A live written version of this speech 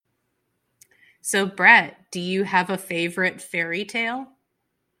So, Brett, do you have a favorite fairy tale?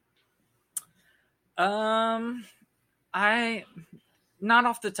 Um, I not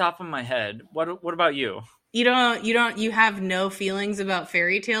off the top of my head. What about you? You have no feelings about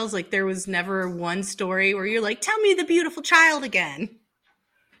fairy tales? Like there was never one story where you're like, tell me the beautiful child again.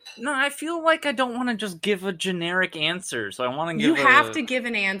 No, I feel like I don't want to just give a generic answer, so I want to You give have a. to give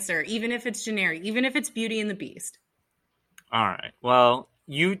an answer, even if it's generic, even if it's Beauty and the Beast. All right. Well,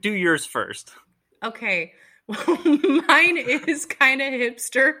 you do yours first. Okay. Well, mine is kind of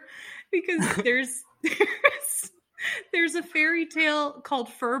hipster because there's a fairy tale called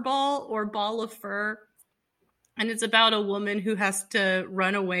Furball or Ball of Fur. And it's about a woman who has to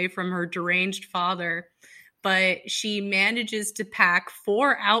run away from her deranged father, but she manages to pack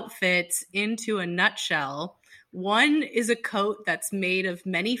four outfits into a nutshell. One is a coat that's made of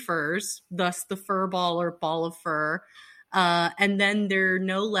many furs, thus the fur ball or ball of fur. And then there are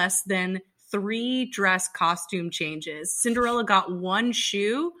no less than three dress costume changes. Cinderella got one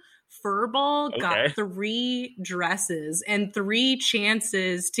shoe. Furball got Okay. three dresses and three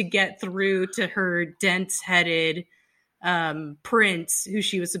chances to get through to her dense-headed prince who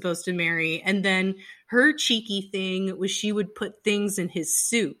she was supposed to marry. And then her cheeky thing was she would put things in his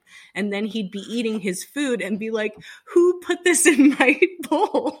soup. And then he'd be eating his food and be like, who put this in my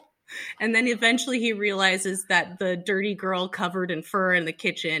bowl? And then eventually he realizes that the dirty girl covered in fur in the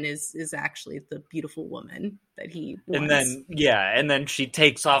kitchen is actually the beautiful woman that he And wants. then and then she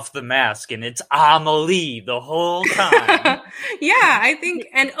takes off the mask, and it's Amelie the whole time. Yeah, I think,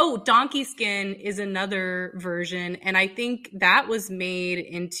 and Donkey Skin is another version, and I think that was made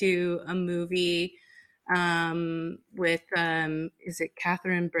into a movie with is it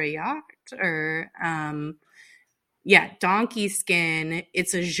Catherine Breillat or yeah, Donkey Skin.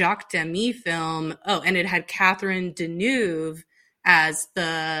 It's a Jacques Demy film. Oh, and it had Catherine Deneuve as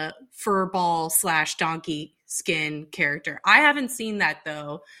the furball / donkey skin character. I haven't seen that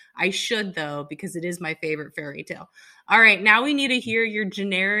though. I should though, because it is my favorite fairy tale. All right, now we need to hear your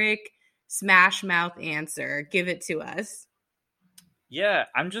generic smash mouth answer. Give it to us. Yeah,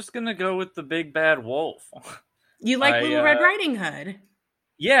 I'm just gonna go with the big bad wolf. You like I Little Red Riding Hood?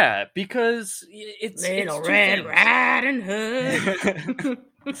 Yeah, because it's Little two Red things. Riding Hood.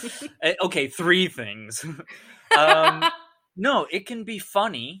 Okay, three things. um, no, it can be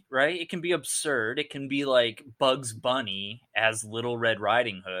funny, right? It can be absurd. It can be like Bugs Bunny as Little Red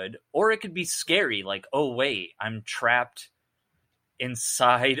Riding Hood, or it could be scary, like, oh wait, I'm trapped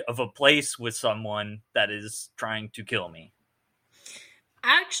inside of a place with someone that is trying to kill me.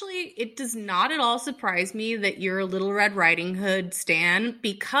 Actually, it does not at all surprise me that you're a Little Red Riding Hood stan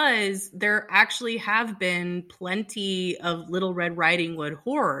because there actually have been plenty of Little Red Riding Hood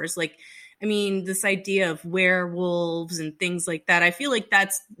horrors. Like, I mean, this idea of werewolves and things like that. I feel like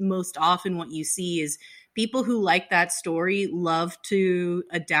that's most often what you see is people who like that story love to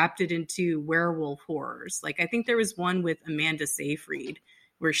adapt it into werewolf horrors. Like, I think there was one with Amanda Seyfried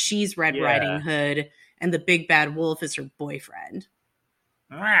where she's Red Riding Yeah. Hood and the big bad wolf is her boyfriend.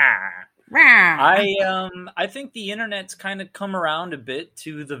 I think the internet's kind of come around a bit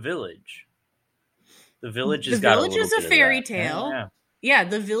to The Village. The Village The has got a Village little is a bit of fairy that. tale. Yeah. Yeah,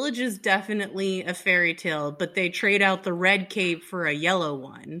 The Village is definitely a fairy tale, but they trade out the red cape for a yellow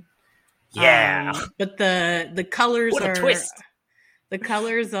one. Yeah. But the colors What a are twist. the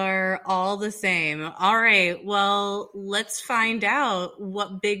colors are all the same. All right, well, let's find out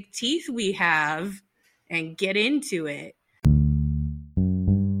what big teeth we have and get into it.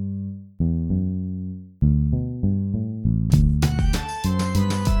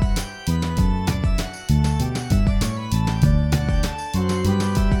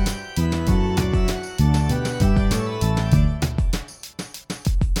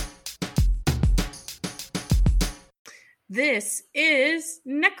 This is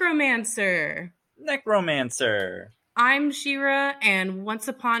Necromancer. Necromancer. I'm Shira, and once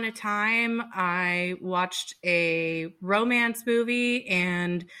upon a time, I watched a romance movie,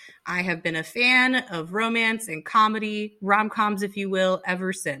 and I have been a fan of romance and comedy, rom-coms, if you will,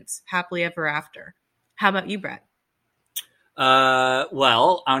 ever since. Happily ever after. How about you, Brett?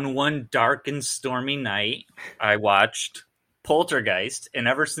 Well, on one dark and stormy night, I watched Poltergeist, and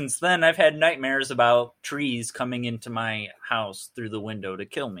ever since then, I've had nightmares about trees coming into my house through the window to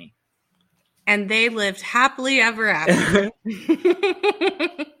kill me. And they lived happily ever after.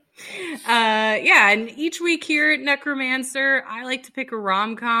 Yeah, and each week here at Necromancer, I like to pick a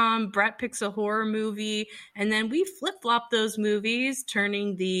rom-com, Brett picks a horror movie, and then we flip-flop those movies,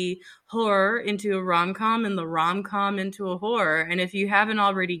 turning the horror into a rom-com and the rom-com into a horror. And if you haven't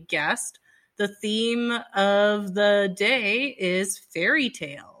already guessed, the theme of the day is fairy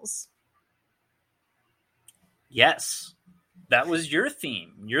tales. Yes. That was your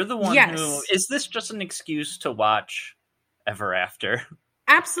theme. You're the one who... Yes. Is this just an excuse to watch Ever After?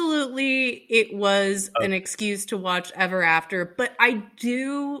 Absolutely, it was Oh, an excuse to watch Ever After, but I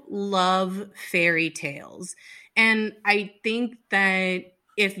do love fairy tales. And I think that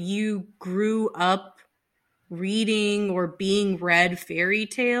if you grew up reading or being read fairy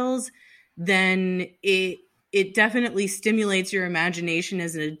tales, then it definitely stimulates your imagination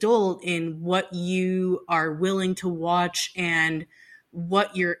as an adult in what you are willing to watch and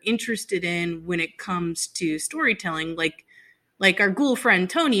what you're interested in when it comes to storytelling. Like our ghoul friend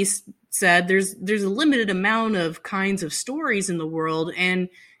Tony said, there's a limited amount of kinds of stories in the world, and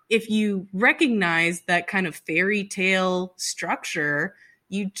if you recognize that kind of fairy tale structure,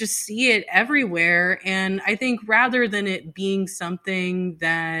 you just see it everywhere. And I think rather than it being something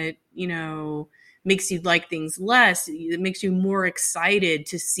that, makes you like things less, it makes you more excited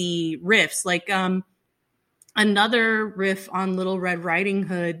to see riffs. Like another riff on Little Red Riding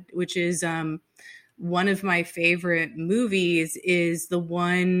Hood, which is one of my favorite movies, is the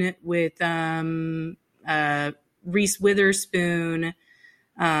one with Reese Witherspoon.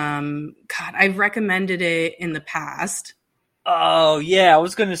 God, I've recommended it in the past. oh, yeah. I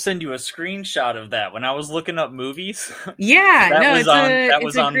was going to send you a screenshot of that when I was looking up movies. Yeah, that no, was on that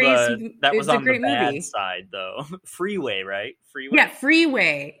was a on great the bad movie. side though. Freeway, right? Yeah, Freeway.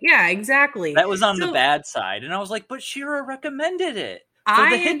 Freeway. Yeah, exactly. That was on the So bad side, and I was like, "But Shira recommended it for The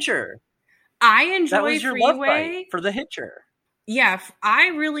I Hitcher. I That enjoy was your love bite Freeway. for The Hitcher." Yeah, I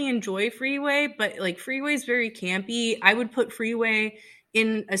really enjoy Freeway, but like Freeway is very campy. I would put Freeway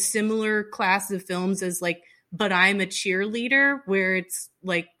in a similar class of films as like But I'm a Cheerleader, where it's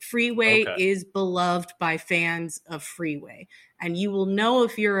like Freeway Okay. is beloved by fans of Freeway, and you will know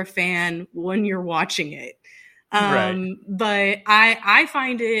if you're a fan when you're watching it. Right. But I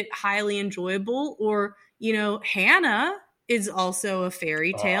find it highly enjoyable. Or Hannah is also a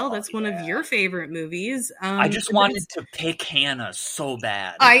fairy tale. Oh That's one of yeah. your favorite movies. I just That's wanted to pick Hannah so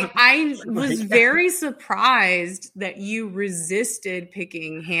bad. I was Like, very surprised that you resisted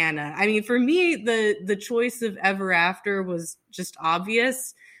picking Hannah. I mean, for me, the choice of Ever After was just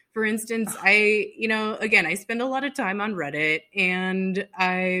obvious. For instance, again, I spend a lot of time on Reddit, and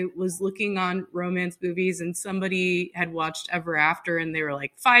I was looking on romance movies, and somebody had watched Ever After, and they were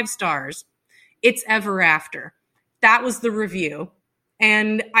like, 5 stars. It's Ever After. That was the review.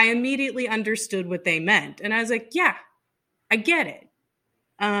 And I immediately understood what they meant. And I was like, yeah, I get it.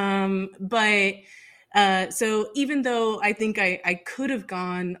 But so even though I think I could have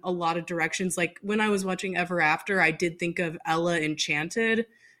gone a lot of directions, like when I was watching Ever After, I did think of Ella Enchanted. And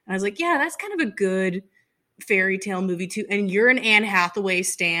I was like, yeah, that's kind of a good fairy tale movie too. And you're an Anne Hathaway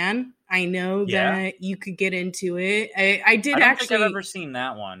stan. I know yeah. that you could get into it. I did I don't think I've actually ever seen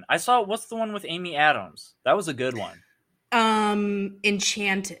that one. I saw what's the one with Amy Adams? That was a good one.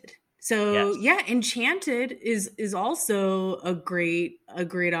 Enchanted. So Yes. yeah, Enchanted is also a great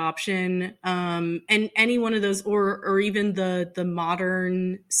option. And any one of those, or even the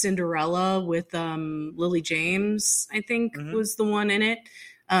modern Cinderella with Lily James, I think Mm-hmm. was the one in it.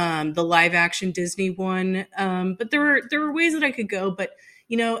 The live action Disney one. But there were ways that I could go, but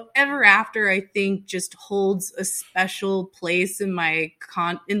Ever After, I think, just holds a special place in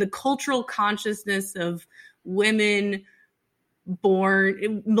in the cultural consciousness of women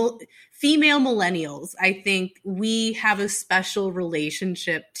born female millennials. I think we have a special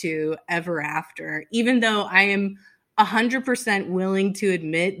relationship to Ever After, even though I am 100% willing to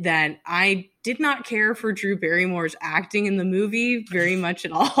admit that I did not care for Drew Barrymore's acting in the movie very much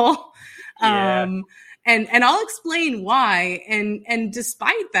at all. Yeah. And I'll explain why. And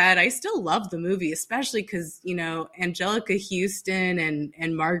despite that, I still love the movie, especially because Angelica Houston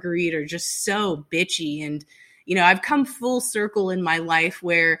and Marguerite are just so bitchy. And I've come full circle in my life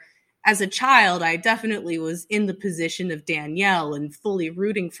where, as a child, I definitely was in the position of Danielle and fully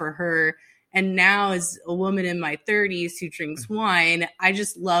rooting for her. And now, as a woman in my 30s who drinks wine, I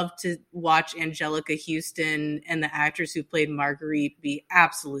just love to watch Angelica Houston and the actress who played Marguerite be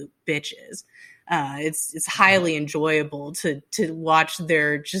absolute bitches. It's highly enjoyable to watch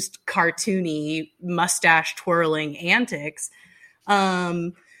their just cartoony mustache twirling antics.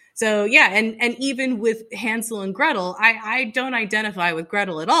 So yeah, and even with Hansel and Gretel, I don't identify with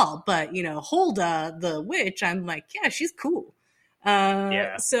Gretel at all, but Hulda the witch, I'm like, yeah, she's cool.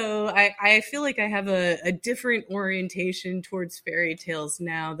 Yeah. So I feel like I have a different orientation towards fairy tales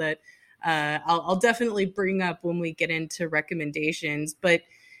now that I'll definitely bring up when we get into recommendations. But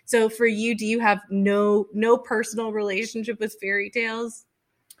so for you, do you have no personal relationship with fairy tales?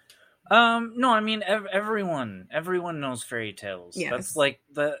 No, I mean everyone knows fairy tales. That's Yes. like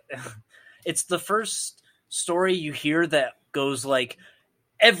it's the first story you hear that goes like,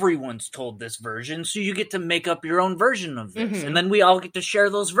 everyone's told this version, so you get to make up your own version of this. Mhm. And then we all get to share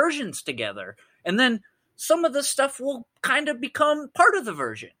those versions together. And then some of the stuff will kind of become part of the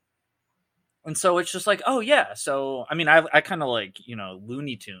version. And so it's just like, oh yeah. So, I mean, I kind of like,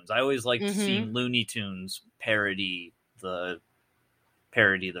 Looney Tunes. I always liked seeing Looney Tunes parody the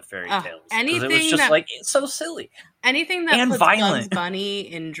fairy tales. Because it was just like, it's so silly. Anything that puts Bugs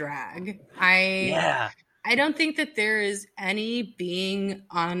Bunny in drag. I don't think that there is any being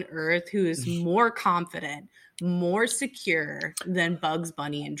on Earth who is more confident, more secure than Bugs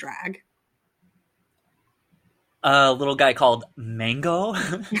Bunny in drag. A little guy called Mango.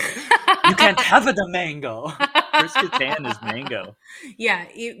 You can't have the mango. Chris Kattan is Mango. Yeah,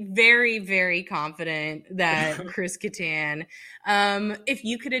 very, very confident that Chris Kattan. If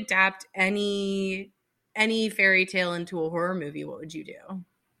you could adapt any fairy tale into a horror movie, what would you do?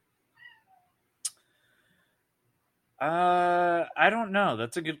 I don't know.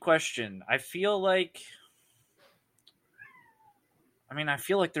 That's a good question. I feel like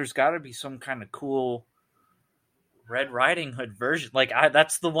there's got to be some kind of cool Red Riding Hood version. Like,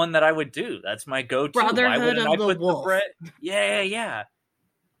 that's the one that I would do. That's my go-to. Brotherhood of the Wolf. Yeah.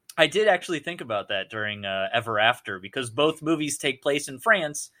 I did actually think about that during Ever After, because both movies take place in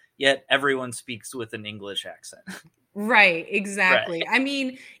France, yet everyone speaks with an English accent. Right, exactly. Right. I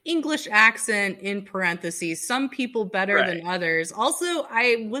mean, English accent in parentheses, some people better than others. Also,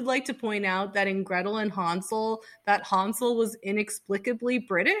 I would like to point out that in Gretel and Hansel, that Hansel was inexplicably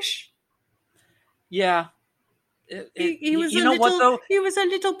British. Yeah. He was a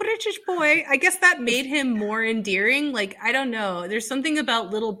little British boy. I guess that made him more endearing. Like, I don't know. There's something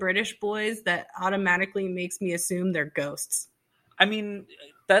about little British boys that automatically makes me assume they're ghosts. I mean,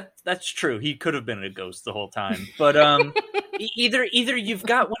 that's true. He could have been a ghost the whole time. But either you've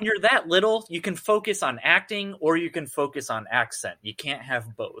got, when you're that little, you can focus on acting or you can focus on accent. You can't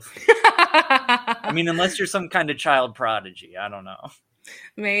have both. I mean, unless you're some kind of child prodigy. I don't know.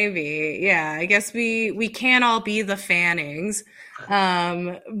 Maybe. Yeah, I guess we can't all be the Fannings.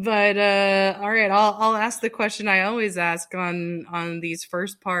 But all right, I'll ask the question I always ask on these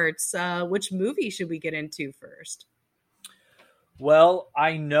first parts. Which movie should we get into first? Well,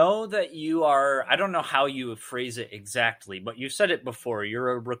 I know that you are, I don't know how you would phrase it exactly, but you said it before.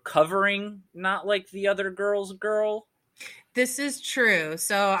 You're a recovering, not like the other girl's girl. This is true.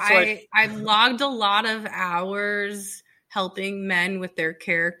 So I've logged a lot of hours helping men with their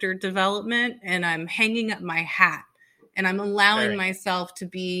character development, and I'm hanging up my hat, and I'm allowing myself to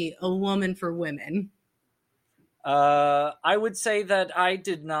be a woman for women. I would say that I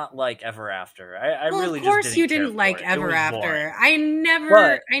did not like Ever After. I really just didn't. Of course, you didn't like Ever After. I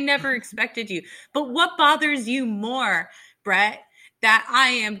never expected you. But what bothers you more, Brett? That I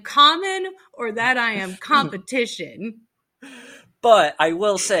am common or that I am competition? But I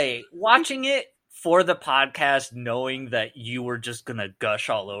will say, watching it for the podcast, knowing that you were just gonna gush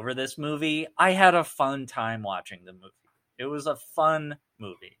all over this movie, I had a fun time watching the movie. It was a fun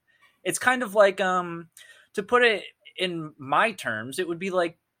movie. It's kind of like to put it in my terms, it would be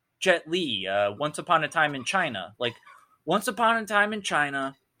like Jet Li, Once Upon a Time in China. Like, Once Upon a Time in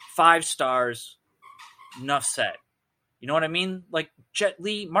China, 5 stars, enough said. You know what I mean? Like, Jet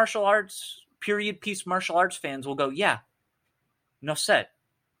Li, martial arts, period piece martial arts fans will go, yeah, enough said.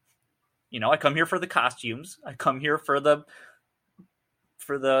 I come here for the costumes. I come here for the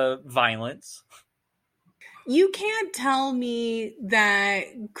violence. You can't tell me that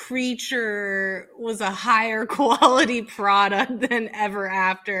Creature was a higher quality product than Ever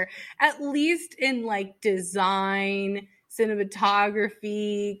After, at least in like design,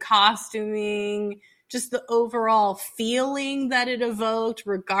 cinematography, costuming, just the overall feeling that it evoked,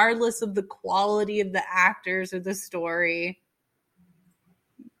 regardless of the quality of the actors or the story.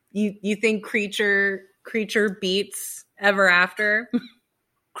 You think Creature beats Ever After?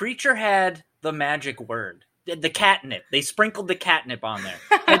 Creature had the magic word. The catnip. They sprinkled the catnip on there.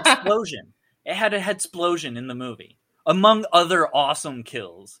 Headsplosion. It had a headsplosion in the movie. Among other awesome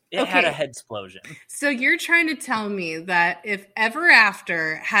kills, it had a headsplosion. So you're trying to tell me that if Ever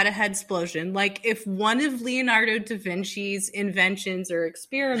After had a headsplosion, like if one of Leonardo da Vinci's inventions or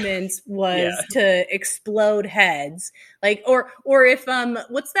experiments was to explode heads, like or if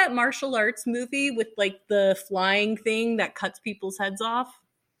what's that martial arts movie with like the flying thing that cuts people's heads off?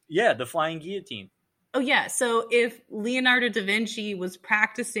 Yeah, the flying guillotine. Oh, yeah. So if Leonardo da Vinci was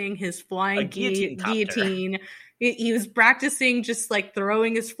practicing his flying guillotine, he was practicing just like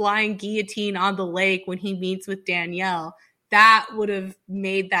throwing his flying guillotine on the lake when he meets with Danielle, that would have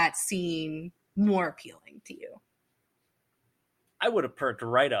made that scene more appealing to you. I would have perked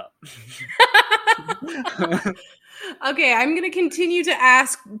right up. Okay, I'm going to continue to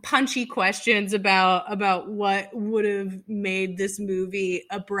ask punchy questions about what would have made this movie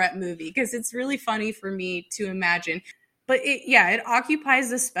a Brett movie, because it's really funny for me to imagine. But it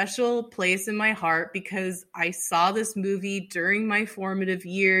occupies a special place in my heart because I saw this movie during my formative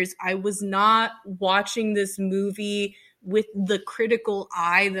years. I was not watching this movie with the critical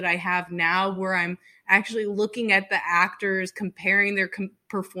eye that I have now, where I'm actually looking at the actors, comparing their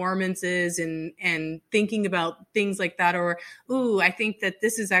performances and thinking about things like that. Or, ooh, I think that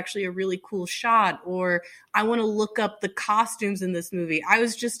this is actually a really cool shot. Or I want to look up the costumes in this movie. I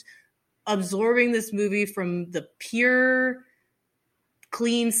was just absorbing this movie from the pure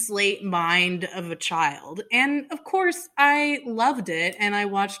clean slate mind of a child. And of course, I loved it, and I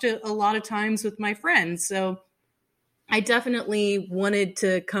watched it a lot of times with my friends. So I definitely wanted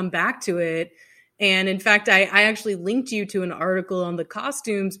to come back to it. And in fact, I actually linked you to an article on the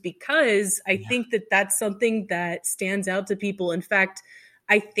costumes because I think that that's something that stands out to people. In fact,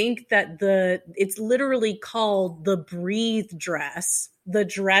 I think that it's literally called the breathe dress, the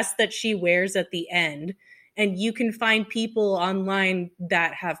dress that she wears at the end. And you can find people online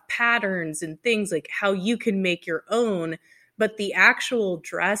that have patterns and things like how you can make your own. But the actual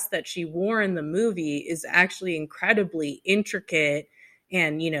dress that she wore in the movie is actually incredibly intricate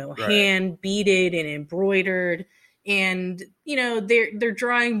and, hand beaded and embroidered. And, they're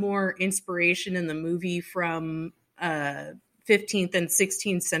drawing more inspiration in the movie from 15th and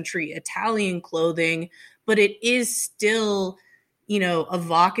 16th century Italian clothing, but it is still,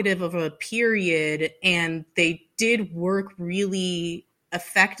 evocative of a period. And they did work really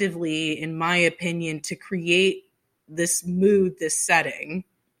effectively, in my opinion, to create this mood, this setting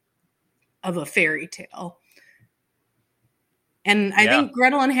of a fairy tale. And I think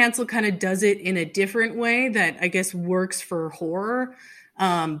Gretel and Hansel kind of does it in a different way that I guess works for horror.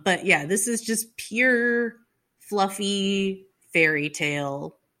 But yeah, this is just pure fluffy fairy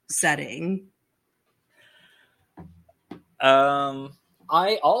tale setting.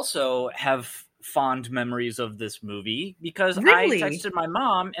 I also have fond memories of this movie because Really? I texted my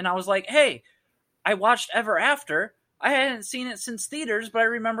mom and I was like, hey, I watched Ever After. I hadn't seen it since theaters, but I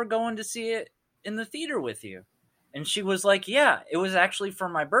remember going to see it in the theater with you. And she was like, yeah, it was actually for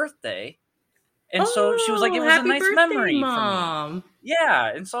my birthday. And so she was like, it was a nice birthday, memory Mom. for me. Yeah.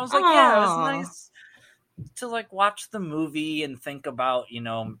 And so I was like, yeah, it was nice to like watch the movie and think about,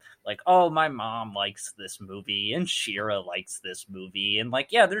 like, oh, my mom likes this movie and Shira likes this movie. And like,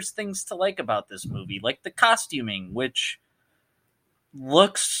 yeah, there's things to like about this movie, like the costuming, which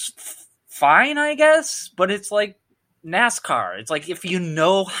looks fine, I guess, but it's like NASCAR. It's like, if you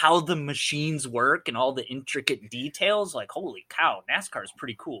know how the machines work and all the intricate details, like, holy cow, NASCAR is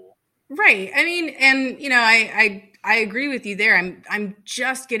pretty cool. Right. I mean, and I agree with you there. I'm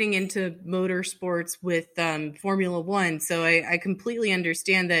just getting into motorsports with Formula One, so I completely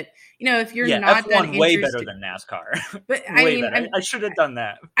understand that. If you're not F1 that interested, way better than NASCAR. But way better. I should have done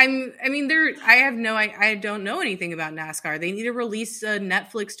that. I don't know anything about NASCAR. They need to release a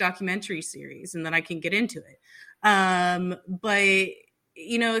Netflix documentary series, and then I can get into it. But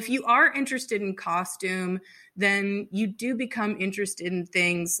if you are interested in costume, then you do become interested in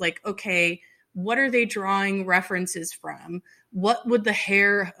things like, okay, what are they drawing references from? What would the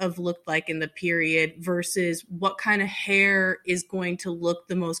hair have looked like in the period versus what kind of hair is going to look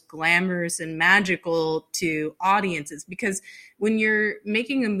the most glamorous and magical to audiences? Because when you're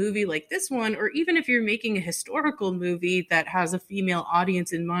making a movie like this one, or even if you're making a historical movie that has a female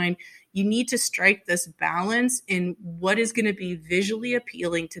audience in mind, you need to strike this balance in what is going to be visually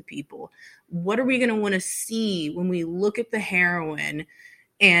appealing to people. What are we going to want to see when we look at the heroine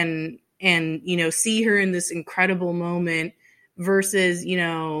and see her in this incredible moment versus,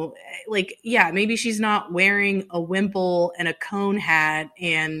 maybe she's not wearing a wimple and a cone hat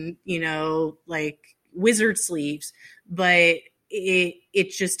and, like wizard sleeves, but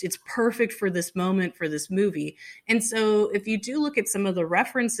it's perfect for this moment, for this movie. And so if you do look at some of the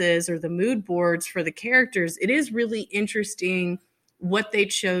references or the mood boards for the characters, it is really interesting what they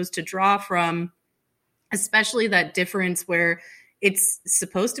chose to draw from, especially that difference where it's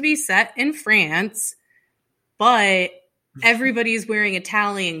supposed to be set in France, but everybody's wearing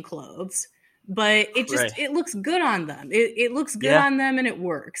Italian clothes. But it looks good on them. It looks good on them, and it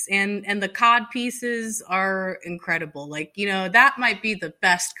works. And the cod pieces are incredible. Like, that might be the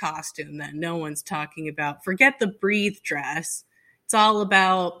best costume that no one's talking about. Forget the breathe dress. It's all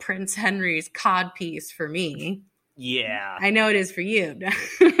about Prince Henry's cod piece for me. Yeah. I know it is for you.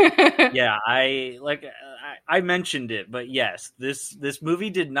 Yeah, I I mentioned it, but yes, this movie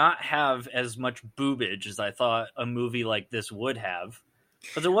did not have as much boobage as I thought a movie like this would have.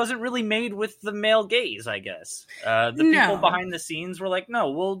 Because it wasn't really made with the male gaze, I guess. The people No. behind the scenes were like,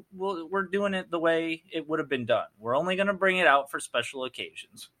 "No, we're doing it the way it would have been done. We're only going to bring it out for special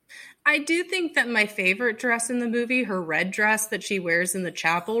occasions." I do think that my favorite dress in the movie, her red dress that she wears in the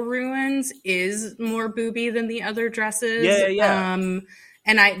chapel ruins, is more booby than the other dresses. Yeah.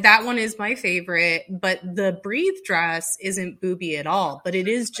 And that one is my favorite, but the breathe dress isn't booby at all, but it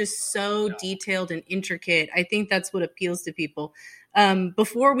is just so detailed and intricate. I think that's what appeals to people.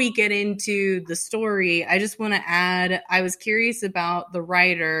 Before we get into the story, I just want to add, I was curious about the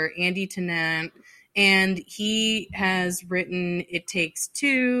writer, Andy Tennant, and he has written It Takes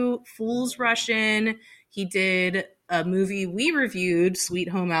Two, Fools Rush In. He did a movie we reviewed, Sweet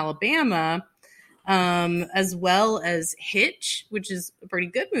Home Alabama, as well as Hitch, which is a pretty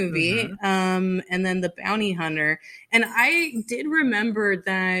good movie, and then The Bounty Hunter. And I did remember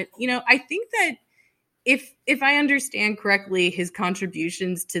that, I think that if I understand correctly his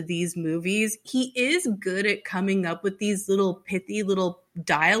contributions to these movies, he is good at coming up with these little pithy little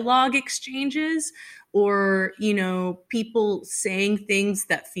dialogue exchanges, or people saying things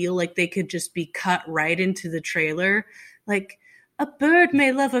that feel like they could just be cut right into the trailer, like a bird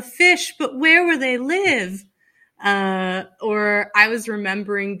may love a fish, but where will they live? Or I was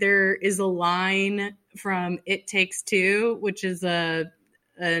remembering there is a line from It Takes Two, which is an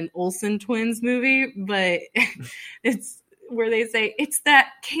Olsen twins movie, but it's where they say, it's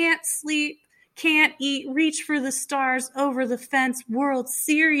that can't sleep, can't eat, reach for the stars, over the fence, World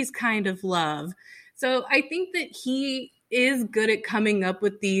Series kind of love. So I think that he is good at coming up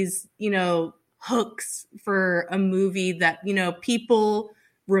with these, hooks for a movie that, people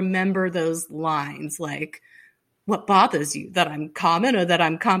remember those lines, like, what bothers you, that I'm common or that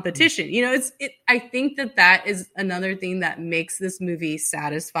I'm competition? I think that is another thing that makes this movie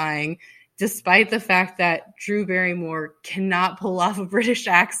satisfying, despite the fact that Drew Barrymore cannot pull off a British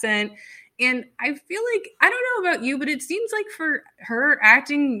accent. And I feel like, I don't know about you, but it seems like for her,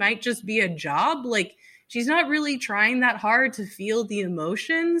 acting might just be a job. Like, she's not really trying that hard to feel the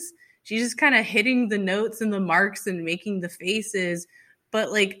emotions. She's just kind of hitting the notes and the marks and making the faces.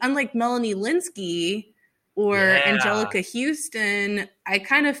 But like, unlike Melanie Linsky or Angelica Houston, I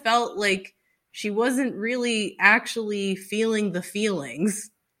kind of felt like she wasn't really actually feeling the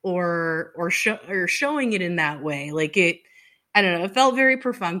feelings or showing it in that way. Like, I don't know, it felt very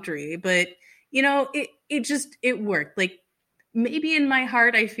perfunctory, but it worked. Like, maybe in my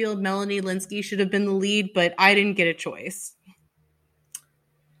heart, I feel Melanie Linsky should have been the lead, but I didn't get a choice.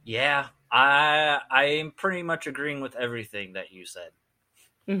 Yeah, I am pretty much agreeing with everything that you said.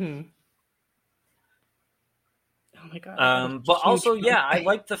 Mm-hmm. Oh my god! But also, yeah, I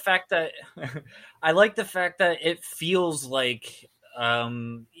like the fact that it feels like,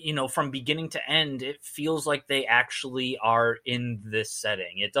 from beginning to end, it feels like they actually are in this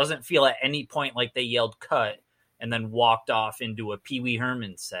setting. It doesn't feel at any point like they yelled cut and then walked off into a Pee Wee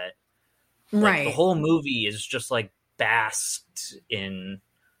Herman set. Like, right. The whole movie is just like basked in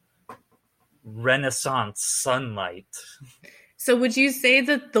Renaissance sunlight. So would you say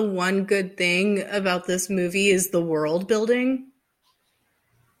that the one good thing about this movie is the world building?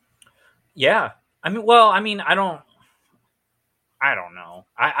 Yeah. I don't know.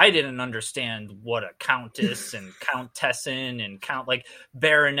 I didn't understand what a countess and countessin and like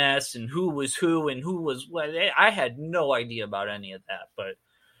baroness and who was who and who was what. I had no idea about any of that, but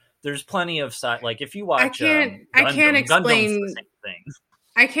there's plenty of like, if you watch I can't explain Gundam's the same thing.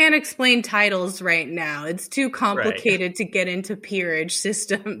 I can't explain titles right now. It's too complicated to get into peerage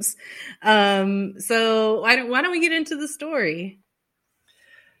systems. So why don't we get into the story?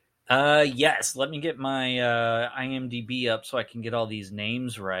 Yes. Let me get my IMDb up so I can get all these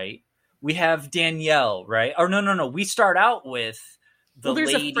names right. We have Danielle, right? Or no. We start out with the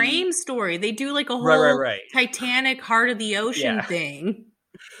there's lady. A frame story. They do like a whole Titanic Heart of the Ocean thing.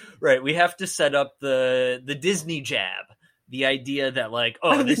 Right. We have to set up the Disney jab. The idea that, like,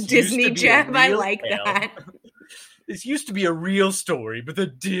 this Disney used to be jab, I like tale. that. This used to be a real story, but the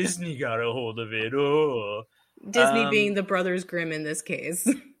Disney got a hold of it. Oh, Disney being the Brothers Grimm in this case.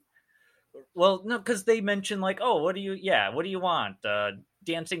 Well, no, because they mention, like, what do you want?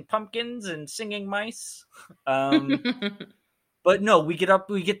 Dancing pumpkins and singing mice? But no, we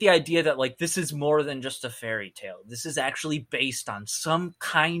get the idea that, like, this is more than just a fairy tale. This is actually based on some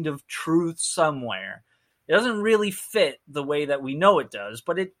kind of truth somewhere. It doesn't really fit the way that we know it does,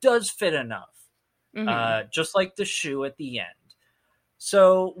 but it does fit enough. Mm-hmm. Just like the shoe at the end.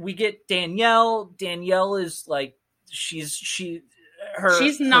 So we get Danielle. Danielle is like,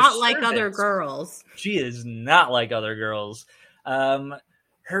 She's not like other girls. She is not like other girls.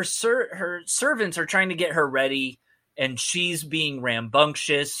 Her servants are trying to get her ready, and she's being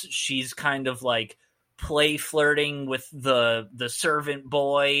rambunctious. She's kind of like play flirting with the servant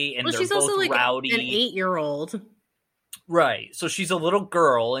boy, and they're she's both also like rowdy. An 8-year-old. Right. So she's a little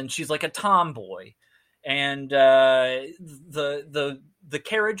girl, and she's like a tomboy. And the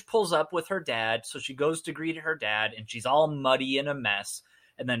carriage pulls up with her dad, so she goes to greet her dad, and she's all muddy and a mess.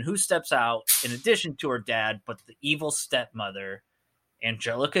 And then who steps out in addition to her dad but the evil stepmother,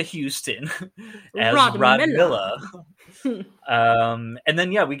 Anjelica Huston, as Rodmilla. And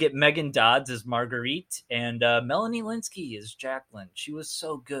then, we get Megan Dodds as Marguerite, and Melanie Linsky as Jacqueline. She was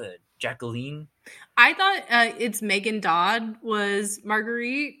so good. Jacqueline. I thought it's Megan Dodd was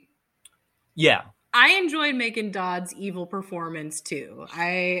Marguerite. Yeah. I enjoyed Megan Dodd's evil performance too.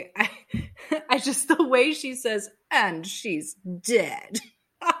 I just, the way she says, and she's dead.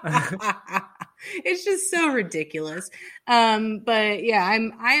 It's just so ridiculous. But yeah,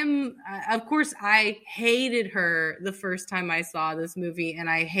 I am of course I hated her the first time I saw this movie, and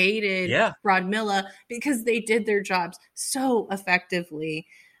I hated Rodmilla because they did their jobs so effectively.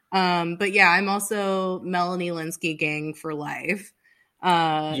 But yeah, I'm also Melanie Linsky gang for life.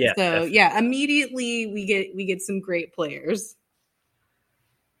 Immediately we get some great players.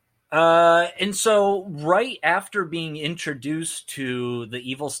 And so right after being introduced to the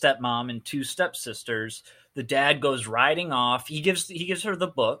evil stepmom and two stepsisters, the dad goes riding off. He gives her the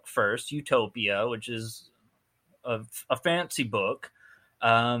book first, Utopia, which is a fancy book.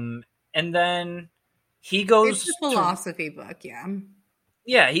 And then he goes, it's a philosophy book. Yeah.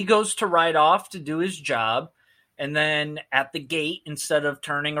 Yeah. He goes to ride off to do his job. And then at the gate, instead of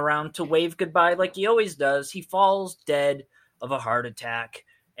turning around to wave goodbye like he always does, he falls dead of a heart attack.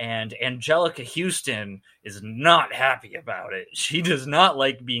 And Anjelica Huston is not happy about it. She does not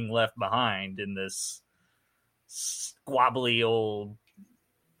like being left behind in this squabbly old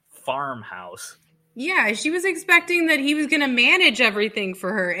farmhouse. Yeah, she was expecting that he was going to manage everything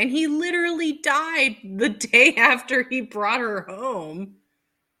for her, and he literally died the day after he brought her home.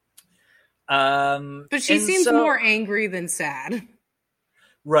 But she seems more angry than sad.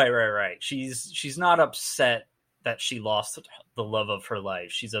 Right. She's not upset that she lost the love of her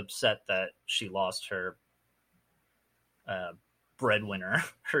life. She's upset that she lost her breadwinner,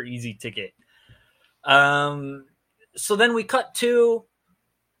 her easy ticket. So then we cut to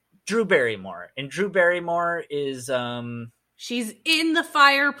Drew Barrymore, and Drew Barrymore is she's in the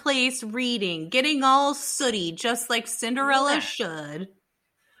fireplace reading, getting all sooty, just like Cinderella should.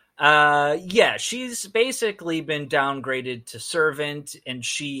 She's basically been downgraded to servant, and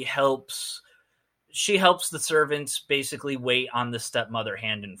she helps the servants basically wait on the stepmother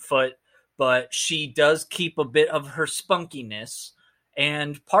hand and foot, but she does keep a bit of her spunkiness.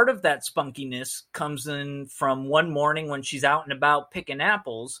 And part of that spunkiness comes in from one morning when she's out and about picking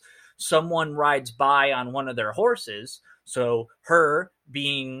apples. Someone rides by on one of their horses. So her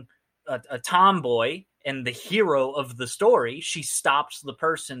being a tomboy and the hero of the story, she stops the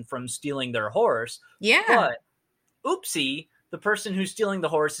person from stealing their horse. Yeah. But oopsie, the person who's stealing the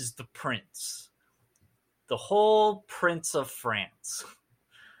horse is the prince. The whole Prince of France.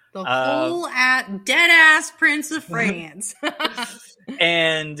 The whole dead-ass Prince of France.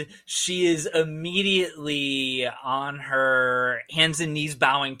 And she is immediately on her hands and knees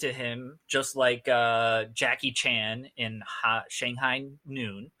bowing to him, just like Jackie Chan in Shanghai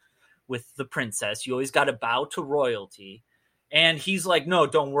Noon with the princess. You always got to bow to royalty. And he's like, no,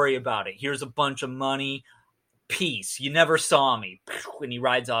 don't worry about it. Here's a bunch of money. Peace. You never saw me. And he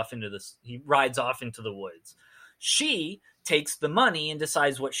rides off into the woods. She takes the money and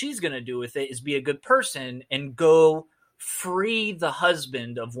decides what she's going to do with it is be a good person and go free the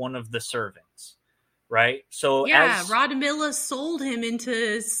husband of one of the servants. Right? So Rodmilla sold him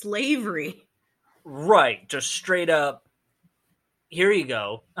into slavery. Right. Just straight up, here you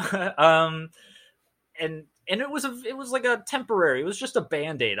go. And it was like a temporary, it was just a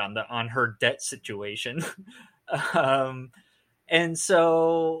Band-Aid on her debt situation. And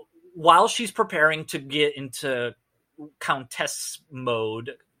so while she's preparing to get into countess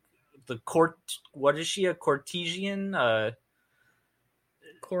mode, what is she, a courtesian?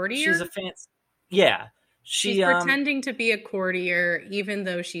 Courtier? She's a fancy. Yeah. She's pretending to be a courtier, even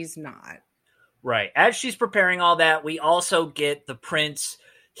though she's not. Right. As she's preparing all that, we also get the prince.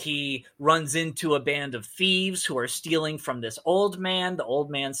 He runs into a band of thieves who are stealing from this old man. The old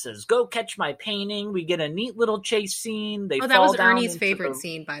man says, go catch my painting. We get a neat little chase scene. That was Ernie's favorite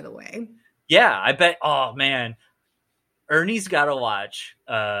scene, by the way. Yeah, I bet. Oh, man. Ernie's got to watch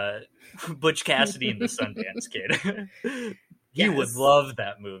Butch Cassidy and the Sundance Kid. You would love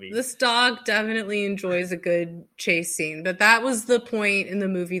that movie. This dog definitely enjoys a good chase scene, but that was the point in the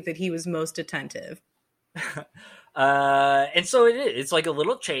movie that he was most attentive. And so it is. It's like a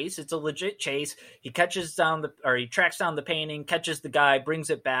little chase. It's a legit chase. He tracks down the painting, catches the guy, brings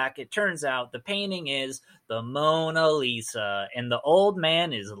it back. It turns out the painting is the Mona Lisa, and the old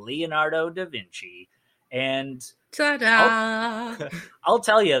man is Leonardo da Vinci. And ta-da! I'll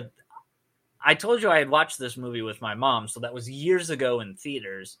tell you, I told you I had watched this movie with my mom, so that was years ago in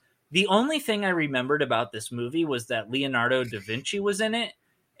theaters. The only thing I remembered about this movie was that Leonardo da Vinci was in it,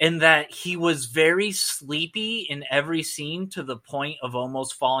 and that he was very sleepy in every scene to the point of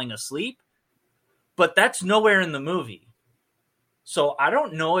almost falling asleep. But that's nowhere in the movie. So I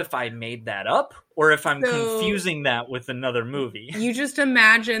don't know if I made that up or if I'm confusing that with another movie. You just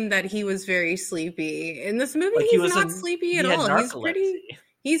imagine that he was very sleepy. In this movie, he's not sleepy at all.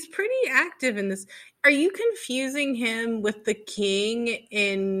 He's pretty active in this. Are you confusing him with the king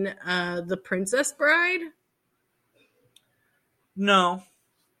in The Princess Bride? No,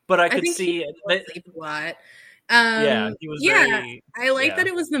 but I could see it. A lot. He was very... I like that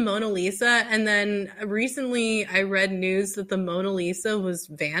it was the Mona Lisa. And then recently I read news that the Mona Lisa was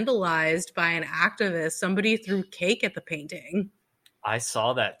vandalized by an activist. Somebody threw cake at the painting. I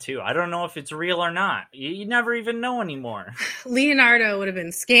saw that too. I don't know if it's real or not. You never even know anymore. Leonardo would have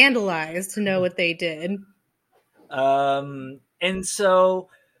been scandalized to know what they did. And so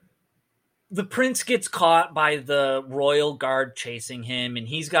the prince gets caught by the royal guard chasing him, and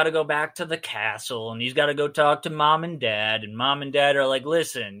he's got to go back to the castle, and he's got to go talk to mom and dad. And mom and dad are like,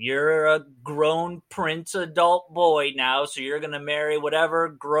 listen, you're a grown prince adult boy now, so you're going to marry whatever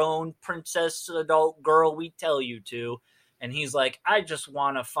grown princess adult girl we tell you to. And he's like, I just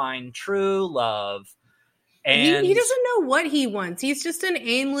want to find true love. And he doesn't know what he wants. He's just an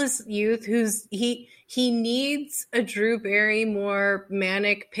aimless youth he needs a Drew Barrymore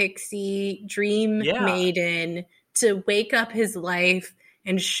manic pixie dream maiden to wake up his life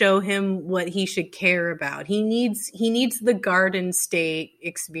and show him what he should care about. He needs the Garden State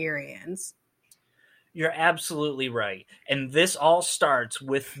experience. You're absolutely right. And this all starts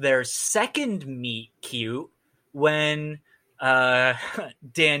with their second meet cute when Daniela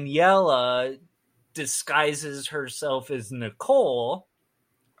disguises herself as Nicole,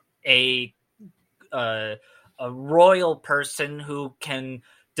 a royal person who can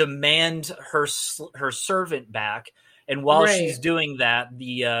demand her servant back. And while she's doing that,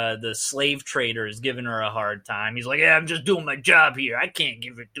 the slave trader is giving her a hard time. He's like, "Yeah, I'm just doing my job here. I can't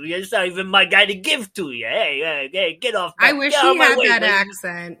give it to you. It's not even my guy to give to you. Hey, get off my way." I wish he had that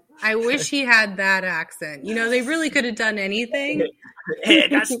accent. I wish he had that accent. You know, they really could have done anything. Hey, I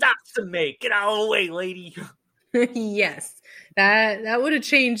got stops to make. Get out of the way, lady. Yes, that would have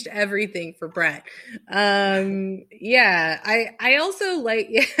changed everything for Brett. I also like.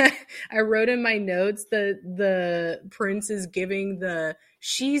 I wrote in my notes that the prince is giving the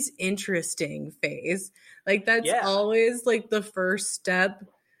 "she's interesting" phase. Like that's always like the first step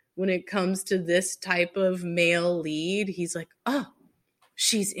when it comes to this type of male lead. He's like, oh,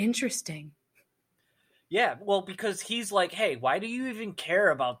 she's interesting. Yeah, well, because he's like, hey, why do you even care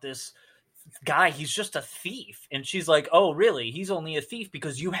about this guy? He's just a thief. And she's like, oh, really? He's only a thief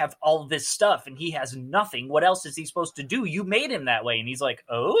because you have all this stuff and he has nothing. What else is he supposed to do? You made him that way. And he's like,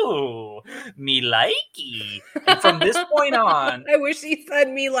 oh, me likey. And from this point on... I wish he said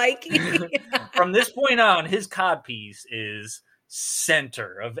me likey. From this point on, his codpiece is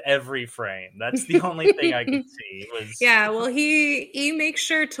center of every frame. That's the only thing I could see. Well, he makes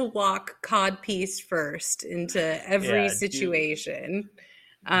sure to walk codpiece first into every situation.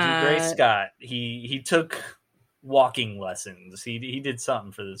 Gray Scott, he took walking lessons. He did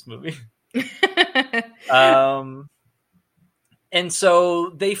something for this movie. And so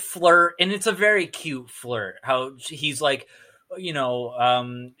they flirt, and it's a very cute flirt. How he's like, you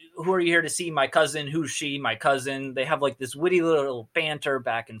know, who are you here to see? My cousin. Who's she? My cousin. They have like this witty little banter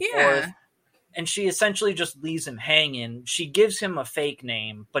back and forth. And she essentially just leaves him hanging. She gives him a fake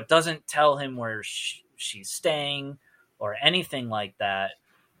name, but doesn't tell him where she's staying or anything like that.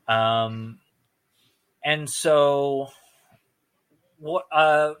 And so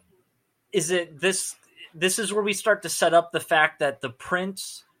what, is it this is where we start to set up the fact that the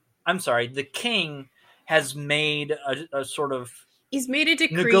king has made a sort of... He's made a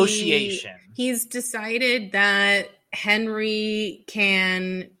decree. Negotiation. He's decided that Henry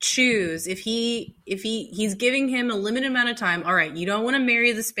can choose if he's giving him a limited amount of time. All right, you don't want to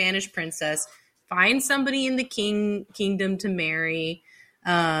marry the Spanish princess. Find somebody in the kingdom to marry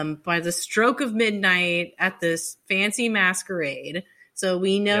by the stroke of midnight at this fancy masquerade. So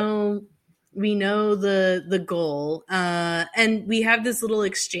we know We know the goal, and we have this little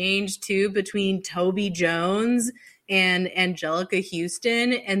exchange too between Toby Jones and Anjelica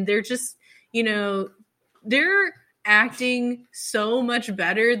Huston, and they're just, you know, they're acting so much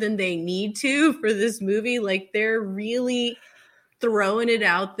better than they need to for this movie. Like, they're really throwing it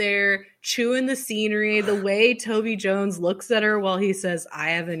out there, chewing the scenery. The way Toby Jones looks at her while he says, "I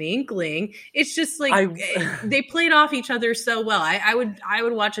have an inkling." It's just like they played off each other so well. I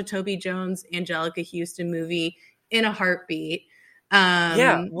would watch a Toby Jones Anjelica Huston movie in a heartbeat.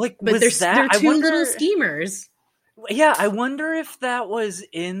 Yeah, like, but they're two little schemers. Yeah, I wonder if that was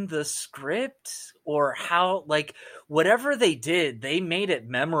in the script or how, like, whatever they did, they made it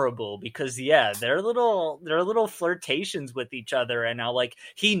memorable because, yeah, they're little flirtations with each other, and now, like,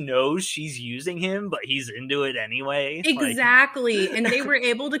 he knows she's using him, but he's into it anyway. Exactly. Like... And they were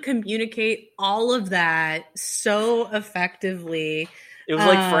able to communicate all of that so effectively. It was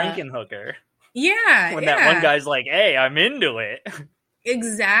like Frankenhooker. Yeah. When that one guy's like, "Hey, I'm into it."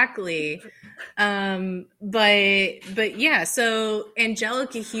 Exactly. But yeah, so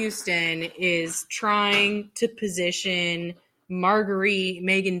Anjelica Huston is trying to position Marguerite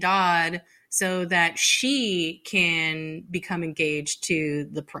Megan Dodd so that she can become engaged to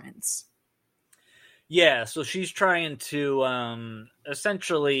the prince. Yeah, so she's trying to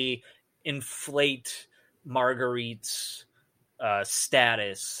essentially inflate Marguerite's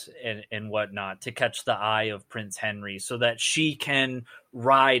status and whatnot to catch the eye of Prince Henry so that she can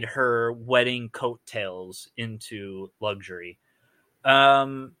ride her wedding coattails into luxury.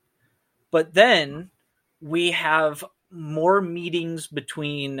 But then we have more meetings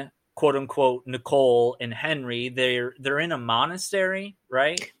between quote unquote Nicole and Henry. They're in a monastery,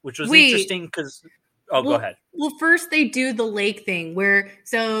 right? Which was interesting because go ahead. Well, first they do the lake thing where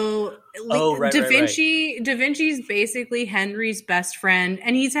right, Da Vinci's basically Henry's best friend,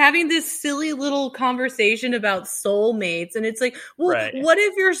 and he's having this silly little conversation about soulmates, and it's like, well, what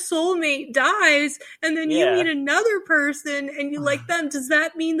if your soulmate dies and then you meet another person and you like them? Does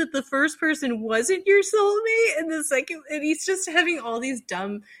that mean that the first person wasn't your soulmate? And the second, and he's just having all these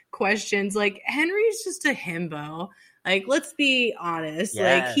dumb questions. Like, Henry's just a himbo. Like, let's be honest.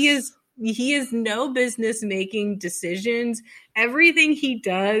 Yes. Like, he has no business making decisions. Everything he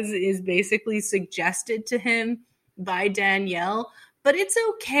does is basically suggested to him by Danielle, but it's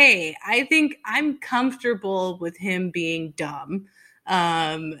okay. I think I'm comfortable with him being dumb.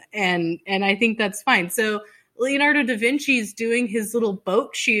 And I think that's fine. So Leonardo da Vinci's doing his little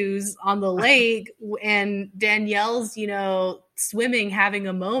boat shoes on the lake and Danielle's, swimming, having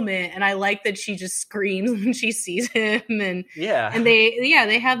a moment, and I like that she just screams when she sees him, and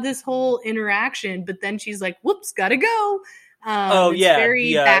they have this whole interaction, but then she's like, "Whoops, gotta go."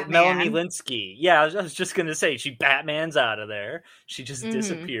 Very Batman. Melanie Linsky. Yeah, I was just gonna say she Batman's out of there. She just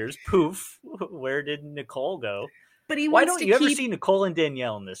disappears. Poof. Where did Nicole go? But why don't you ever see Nicole and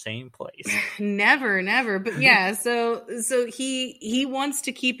Danielle in the same place? Never. But yeah, so he wants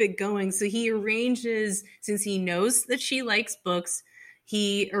to keep it going. So he arranges, since he knows that she likes books,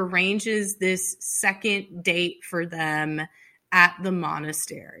 he arranges this second date for them at the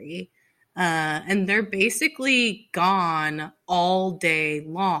monastery. And they're basically gone all day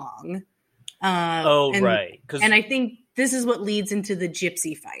long. Right. And I think this is what leads into the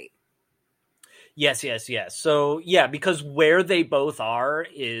gypsy fight. Yes. So, yeah, because where they both are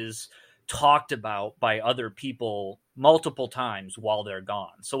is talked about by other people multiple times while they're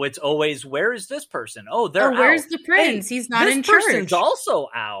gone. So it's always, where is this person? Oh, they're where's out. the prince? He's not in church. This person's also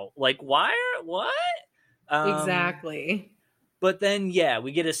out. Like, why? What? Exactly. But then, yeah,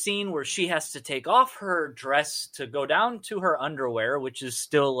 we get a scene where she has to take off her dress to go down to her underwear, which is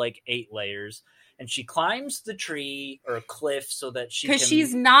still like 8 layers. And she climbs the tree or cliff so that because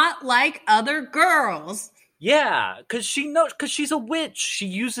she's not like other girls. Yeah, because she's a witch. She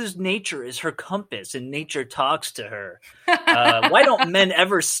uses nature as her compass, and nature talks to her. Why don't men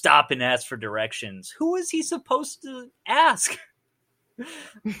ever stop and ask for directions? Who is he supposed to ask?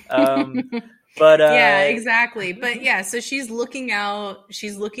 But yeah, exactly. But yeah, so she's looking out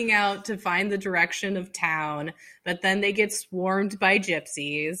to find the direction of town, but then they get swarmed by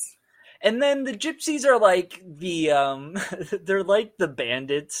gypsies. And then the gypsies are like they're like the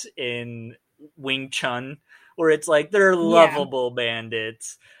bandits in Wing Chun, where it's like they're lovable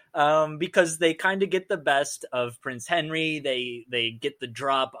bandits. Because they kind of get the best of Prince Henry. They get the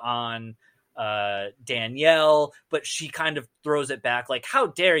drop on Danielle, but she kind of throws it back like, "How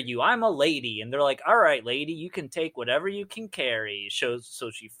dare you? I'm a lady." And they're like, "All right, lady, you can take whatever you can carry." So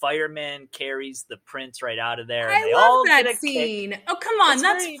she fireman carries the prince right out of there. And I love that scene. Oh, come on,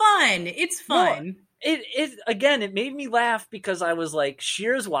 that's fun. It's fun. it again, it made me laugh because I was like,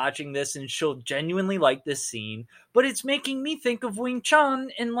 Sheer's watching this and she'll genuinely like this scene, but it's making me think of Wing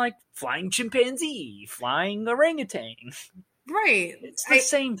Chun and like flying chimpanzee, flying orangutan. Right. It's the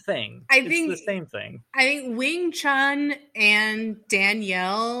same thing. I It's think the same thing. I think Wing Chun and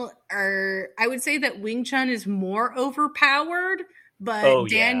Danielle are, I would say that Wing Chun is more overpowered, but Oh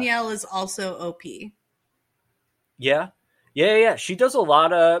yeah. Danielle is also OP. Yeah. Yeah. She does a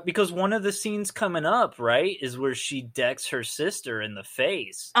lot of, because one of the scenes coming up, right, is where she decks her sister in the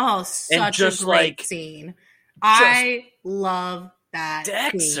face. Oh, such just a great like scene. I love that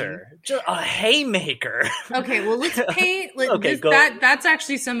decks scene. her. Just a haymaker. Okay, well, let's paint. Okay, go. That's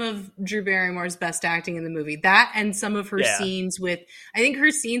actually some of Drew Barrymore's best acting in the movie. That and some of her scenes with, I think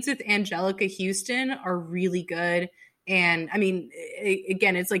her scenes with Angelica Houston are really good. And I mean,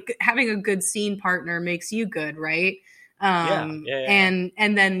 again, it's like having a good scene partner makes you good, right? And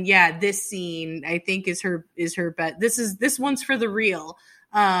then this scene I think is her bet. This one's for the real.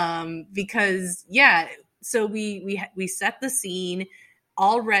 Because so we set the scene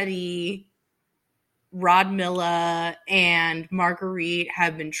already. Rod Milla and Marguerite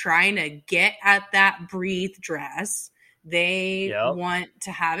have been trying to get at that Breathe dress. They want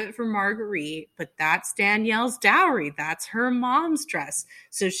to have it for Marguerite, but that's Danielle's dowry. That's her mom's dress.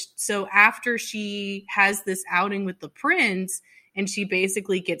 So after she has this outing with the prince and she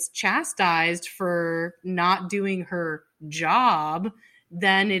basically gets chastised for not doing her job,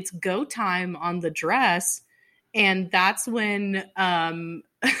 then it's go time on the dress. And that's when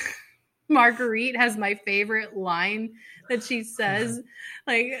Marguerite has my favorite line that she says.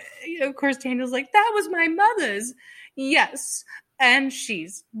 Like, of course, Daniel's like, that was my mother's. Yes, and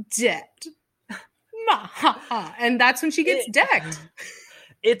she's dead. And that's when she gets decked.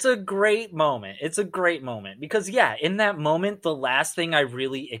 It's a great moment. Because, in that moment, the last thing I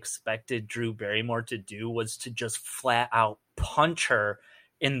really expected Drew Barrymore to do was to just flat out punch her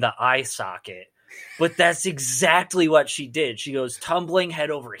in the eye socket. But that's exactly what she did. She goes tumbling head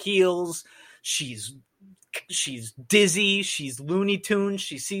over heels. She's dizzy. She's Looney Tunes.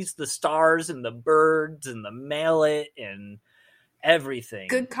 She sees the stars and the birds and the mallet and everything.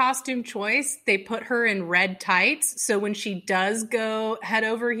 Good costume choice. They put her in red tights, so when she does go head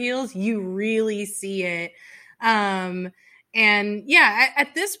over heels, you really see it. And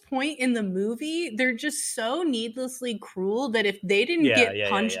at this point in the movie, they're just so needlessly cruel that if they didn't get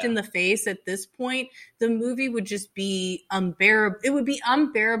punched in the face at this point, the movie would just be unbearable. It would be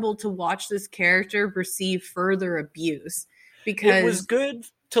unbearable to watch this character receive further abuse, because it was good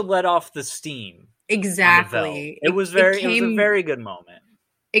to let off the steam. Exactly. It was a very good moment.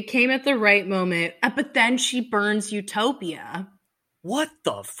 It came at the right moment, but then she burns Utopia. What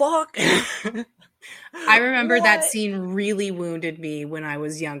the fuck? I remember that scene really wounded me when I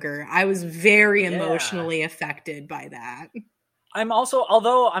was younger. I was very emotionally affected by that.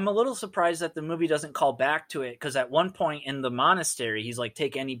 Although I'm a little surprised that the movie doesn't call back to it, because at one point in the monastery, he's like,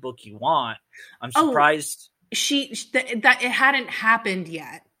 take any book you want. I'm surprised. That it hadn't happened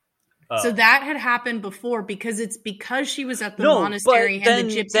yet. So that had happened before, because she was at the monastery and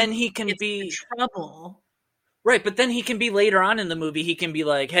the gypsy then he can be in trouble. Right, but then he can be later on in the movie, he can be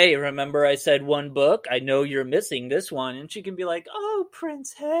like, hey, remember I said one book? I know you're missing this one. And she can be like, oh,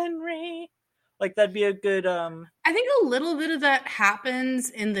 Prince Henry. Like, that'd be a good... I think a little bit of that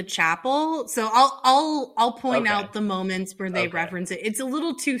happens in the chapel. So I'll point out the moments where they reference it. It's a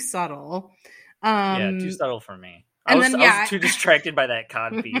little too subtle. Too subtle for me. I was too distracted by that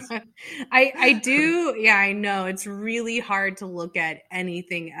cod piece. I do. Yeah, I know. It's really hard to look at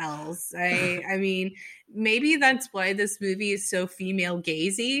anything else. I mean, maybe that's why this movie is so female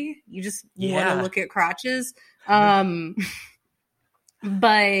gazy. You just want to look at crotches. But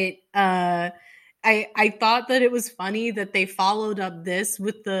I thought that it was funny that they followed up this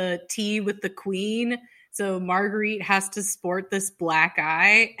with the tea with the queen. So Marguerite has to sport this black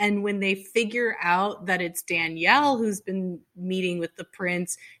eye. And when they figure out that it's Danielle who's been meeting with the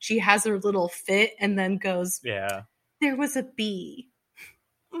prince, she has her little fit and then goes, there was a bee.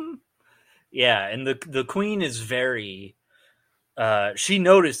 Yeah, and the queen is very... she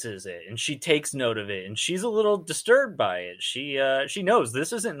notices it and she takes note of it and she's a little disturbed by it. She knows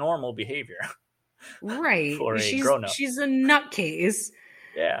this isn't normal behavior. Right. For a grown-up. She's a nutcase.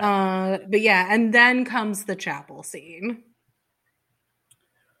 Yeah. But and then comes the chapel scene.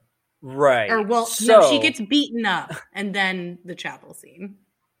 Right. Or no, she gets beaten up and then the chapel scene.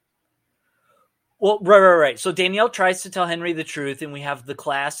 Well, right. So Danielle tries to tell Henry the truth, and we have the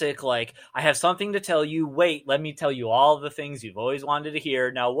classic, like, I have something to tell you. Wait, let me tell you all the things you've always wanted to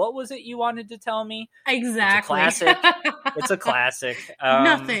hear. Now, what was it you wanted to tell me? Exactly. It's a classic. It's a classic.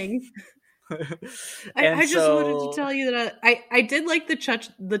 Nothing. And I just wanted to so, tell you that I did like the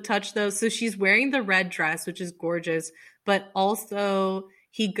touch though. So she's wearing the red dress, which is gorgeous, but also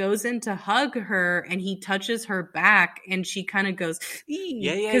he goes in to hug her and he touches her back and she kind of goes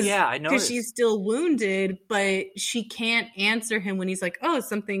yeah, I because she's noticed. still wounded, but she can't answer him when he's like, "Oh, is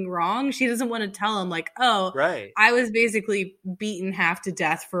something wrong?" She doesn't want to tell him like, "Oh, Right. I was basically beaten half to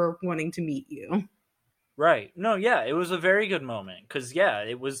death for wanting to meet you." Right. No, yeah, it was a very good moment because, yeah,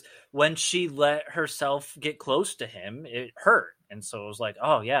 it was when she let herself get close to him, it hurt. And so it was like,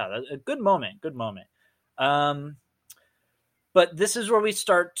 oh, yeah, a good moment, good moment. Um, but this is where we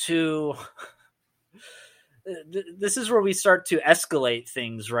start to. This is where we start to escalate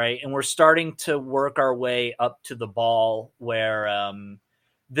things, right? And we're starting to work our way up to the ball where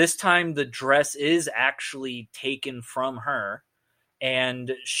this time the dress is actually taken from her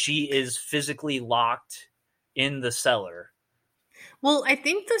and she is physically locked in the cellar. Well, I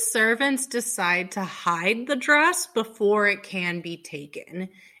think the servants decide to hide the dress before it can be taken.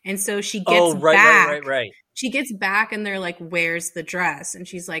 And so she gets Oh, right, right, right, back. right. She gets back and they're like, "Where's the dress?" And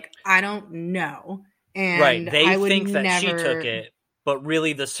she's like, "I don't know." Right. And They I would think that she took never. it, but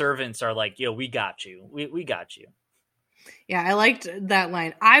really the servants are like, yo, we got you. We got you. Yeah, I liked that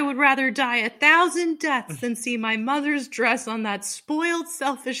line. I would rather die 1,000 deaths than see my mother's dress on that spoiled,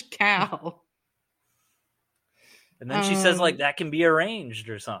 selfish cow. And then she says, like, Um, that can be arranged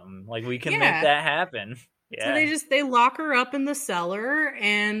or something. Like, we can make yeah. that happen. So Yeah. they lock her up in the cellar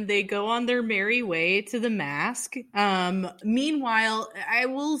and they go on their merry way to the mask. Meanwhile, I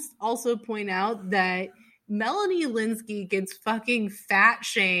will also point out that Melanie Linsky gets fucking fat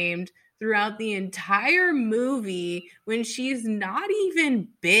shamed throughout the entire movie when she's not even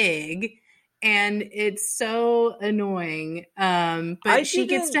big, and it's so annoying. I But didn't she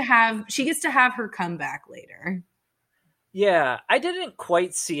gets to have her comeback later. Yeah, I didn't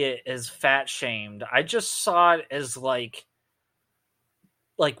quite see it as fat shamed. I just saw it as like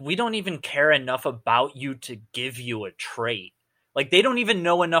we don't even care enough about you to give you a trait. Like they don't even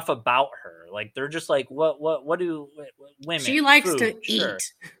know enough about her. Like they're just like what do women She likes to food, sure.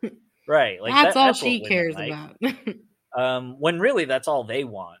 eat. Right. Like That's all that's what she women cares like. about. When really that's all they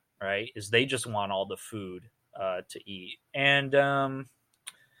want, right? Is they just want all the food to eat. And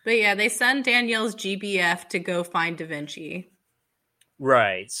But yeah, they send Danielle's GBF to go find Da Vinci.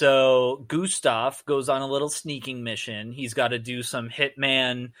 right. So Gustav goes on a little sneaking mission. He's got to do some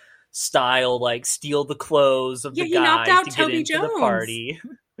hitman style, like steal the clothes of Yeah, the he knocked guys out to get Toby into the Jones. party.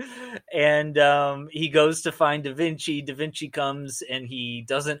 And he goes to find Da Vinci. Da Vinci comes and he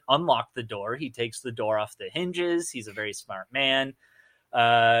doesn't unlock the door. He takes the door off the hinges. He's a very smart man.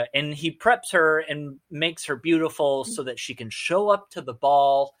 And he preps her and makes her beautiful so that she can show up to the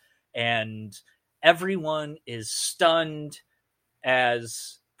ball. And everyone is stunned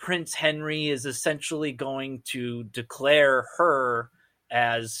as Prince Henry is essentially going to declare her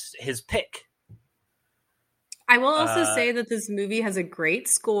as his pick. I will also Uh, say that this movie has a great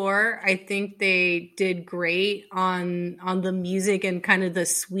score. I think they did great on the music and kind of the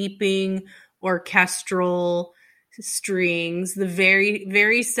sweeping orchestral strings, the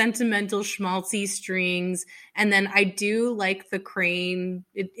very sentimental schmaltzy strings, and then I do like the crane.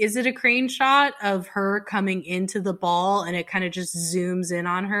 Is it a crane shot of her coming into the ball and it kind of just zooms in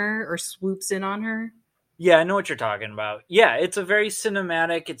on her or swoops in on her? yeah, I know what you're talking about. Yeah, it's a very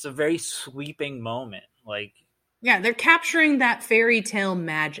cinematic, it's a very sweeping moment. Like, Yeah, they're capturing that fairy tale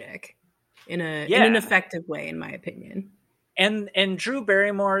magic in an yeah. effective way, in my opinion. And Drew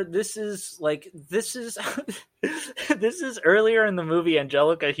Barrymore, this is this is earlier in the movie.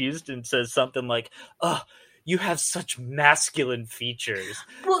 Angelica Houston says something like, "Oh, you have such masculine features,"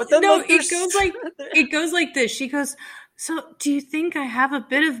 Well, but then no, like there's it goes like this. She goes, "So, do you think I have a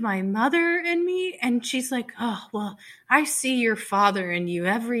bit of my mother in me?" And she's like, "Oh, well, I see your father in you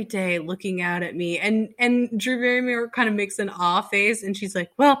every day looking out at me." And Drew Barrymore kind of makes an awe face and she's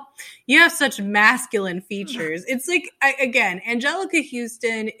like, "Well, you have such masculine features." It's like again, Angelica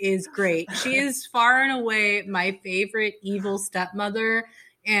Houston is great. She is far and away my favorite evil stepmother,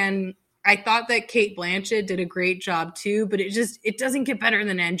 and I thought that Kate Blanchett did a great job too, but it doesn't get better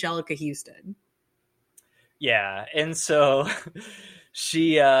than Angelica Houston. yeah, and so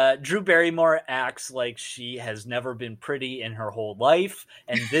she Drew Barrymore acts like she has never been pretty in her whole life,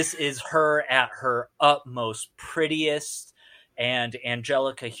 and this is her at her utmost prettiest. And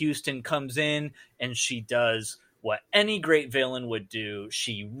Angelica Houston comes in and she does what any great villain would do.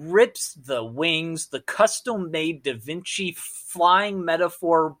 She rips the wings, the custom made Da Vinci flying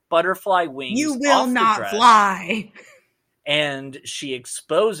metaphor butterfly You wings will off the not dress, fly. and she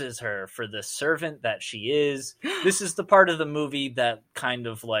exposes her for the servant that she is. This is the part of the movie that kind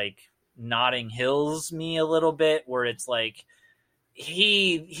of like Notting Hills me a little bit, where it's like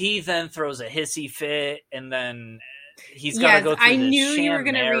he then throws a hissy fit, and then he's got to Yes, go I through this knew you were sham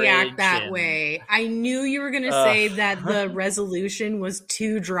going to react marriage, that and way. I knew you were going to uh, say that the resolution was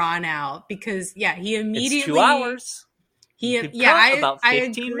too drawn out because yeah, he it's 2 immediately hours. You he could yeah, cut about I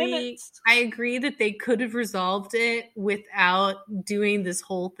 15 agree. minutes. I agree that they could have resolved it without doing this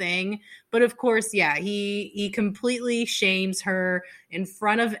whole thing. But of course, yeah, he completely shames her in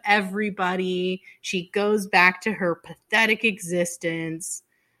front of everybody. She goes back to her pathetic existence.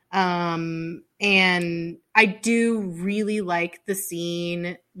 And I do really like the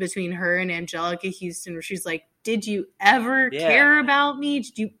scene between her and Angelica Houston where she's like, "Did you ever care Yeah, about me?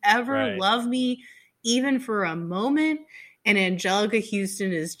 Did you ever right. love me even for a moment?" And Angelica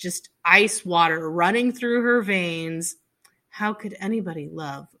Houston is just ice water running through her veins. How could anybody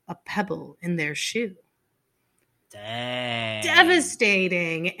love a pebble in their shoe? Dang.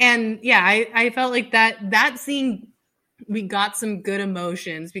 Devastating. And yeah, I felt like that scene, we got some good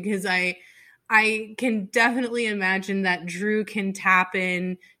emotions because I can definitely imagine that Drew can tap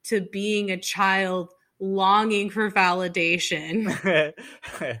in to being a child longing for validation.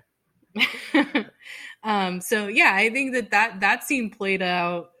 So yeah, I think that scene played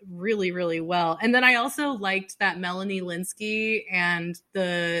out really, really well. And then I also liked that Melanie Linsky and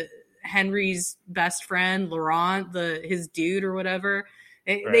the Henry's best friend, Laurent, his dude or whatever,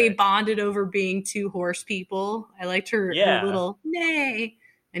 they Right. bonded over being two horse people. I liked her Yeah. little nay,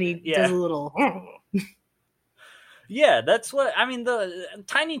 and he does Yeah. a little Yeah, that's what I mean. The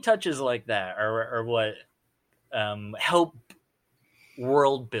tiny touches like that are what help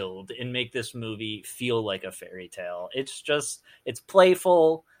world build and make this movie feel like a fairy tale. It's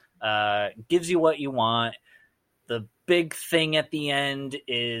playful, gives you what you want. The big thing at the end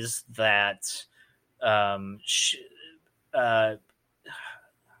is that uh,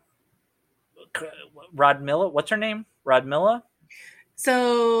 Rodmilla, what's her name? Rodmilla.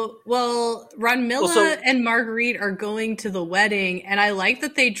 So, well, Well, Rodmilla so and Marguerite are going to the wedding, and I like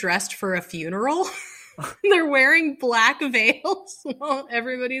that they dressed for a funeral. They're wearing black veils while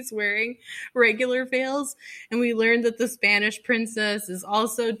everybody's wearing regular veils. And we learned that the Spanish princess is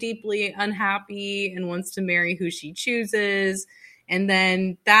also deeply unhappy and wants to marry who she chooses. And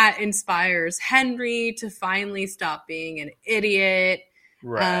then that inspires Henry to finally stop being an idiot.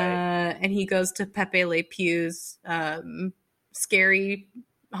 right. And he goes to Pepe Le Pew's scary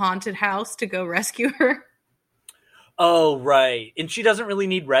haunted house to go rescue her. Oh, right. And she doesn't really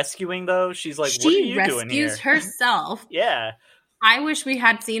need rescuing, though. She's like, what are She you doing rescues here? herself. Yeah. I wish we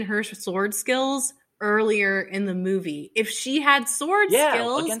had seen her sword skills earlier in the movie. If she had sword Yeah,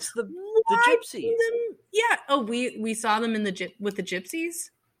 skills, against the why gypsies. them? Yeah. Oh, we saw them in with the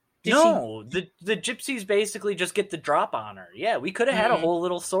gypsies. Did she? No, the gypsies basically just get the drop on her. Yeah, we could have had a whole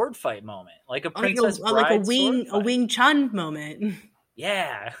little sword fight moment, like a Princess Bride sword fight. A Wing Chun moment.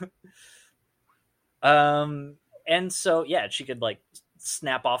 Yeah. And so yeah, she could like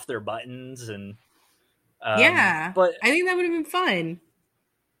snap off their buttons and Yeah, but I think that would have been fun.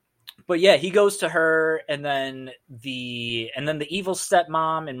 but yeah, he goes to her, and then the evil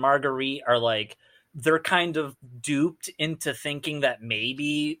stepmom and Marguerite are like, they're kind of duped into thinking that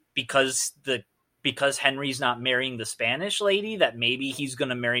maybe because Henry's not marrying the Spanish lady, that maybe he's going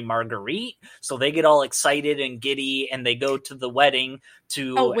to marry Marguerite. So they get all excited and giddy, and they go to the wedding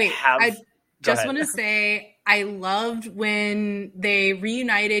to Oh wait, have. I just want to say I loved when they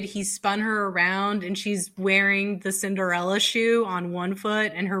reunited. He spun her around, and she's wearing the Cinderella shoe on one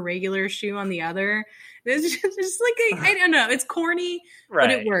foot and her regular shoe on the other. It's just like I don't know. It's corny, Right.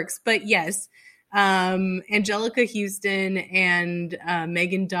 but it works. But yes, Angelica Houston and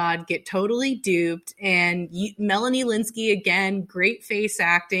Megan Dodd get totally duped, and Melanie Linsky again, great face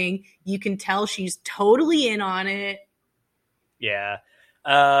acting. You can tell she's totally in on it. Yeah.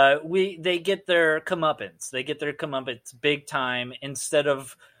 They get their comeuppance. They get their comeuppance big time. Instead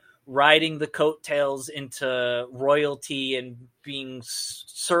of riding the coattails into royalty and being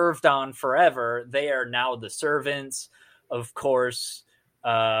served on forever, they are now the servants. Of course,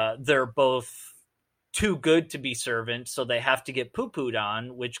 they're both too good to be servants, so they have to get poo-pooed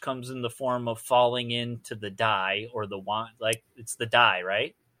on, which comes in the form of falling into the dye or the wand. Like, it's the dye,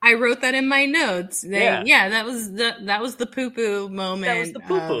 right? I wrote that in my notes. Yeah. That was the poo poo moment. That was the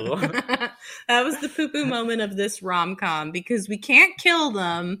poo-poo. That was the poo poo moment of this rom com because we can't kill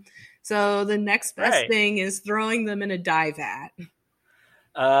them. So the next best thing is throwing them in a dye vat.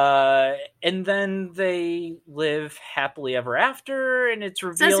 And then they live happily ever after, and it's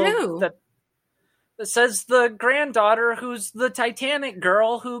revealed that Says the granddaughter who's the Titanic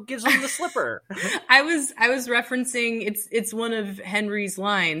girl who gives him the slipper. I was referencing it's one of Henry's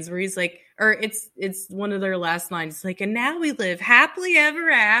lines where he's like, or it's one of their last lines. It's like, and now we live happily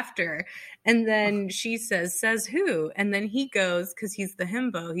ever after. And then she says who? And then he goes, because he's the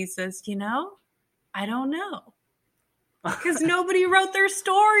himbo, he says, I don't know. Because nobody wrote their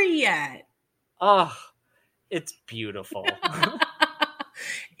story yet. Oh, it's beautiful.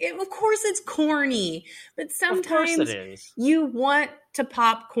 Of course it's corny, but sometimes it is. You want to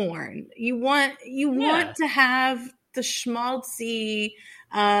popcorn. You want to have the schmaltzy.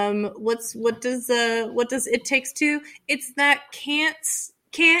 What does It Takes Two? It's that can't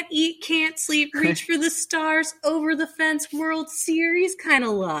eat, can't sleep, reach for the stars, over the fence World Series kind of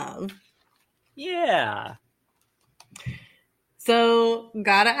love. Yeah. So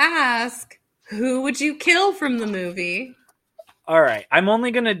gotta ask, who would you kill from the movie? All right, I'm only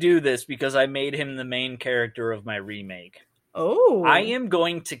going to do this because I made him the main character of my remake. Oh. I am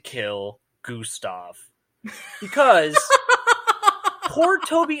going to kill Gustav. Because poor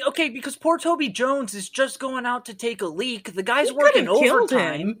Toby Jones is just going out to take a leak. The guy's working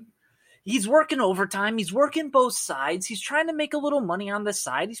overtime. He's working overtime. He's working both sides. He's trying to make a little money on the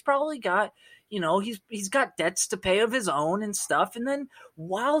side. He's probably got, he's got debts to pay of his own and stuff. And then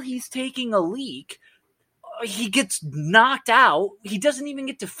while he's taking a leak, he gets knocked out. He doesn't even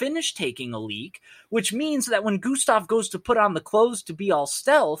get to finish taking a leak, which means that when Gustav goes to put on the clothes to be all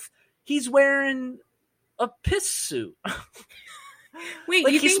stealth, he's wearing a piss suit. Wait,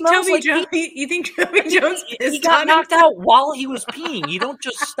 you think Toby Jones he got knocked out while he was peeing. You don't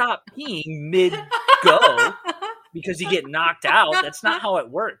just stop peeing mid-go because you get knocked out. That's not how it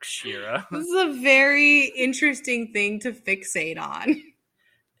works, Shira. This is a very interesting thing to fixate on.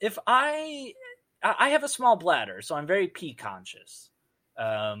 If I have a small bladder, so I'm very pee conscious.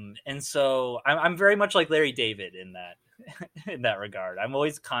 And so I'm very much like Larry David in that regard. I'm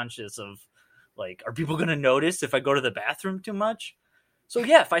always conscious of, like, are people going to notice if I go to the bathroom too much? So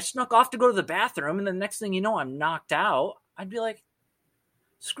yeah, if I snuck off to go to the bathroom and the next thing you know, I'm knocked out, I'd be like,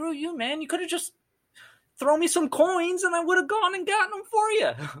 screw you, man. You could have just thrown me some coins and I would have gone and gotten them for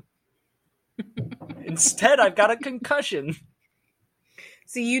you. Instead, I've got a concussion.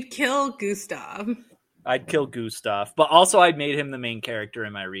 So you'd kill Gustav. I'd kill Gustav, but also I made him the main character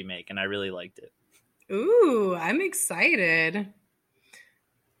in my remake, and I really liked it. Ooh, I'm excited.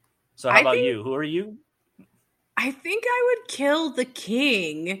 So how about you? Who are you? I think I would kill the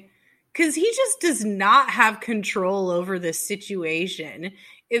king, because he just does not have control over the situation.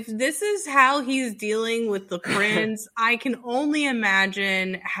 If this is how he's dealing with the prince, I can only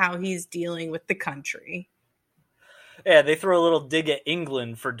imagine how he's dealing with the country. Yeah, they throw a little dig at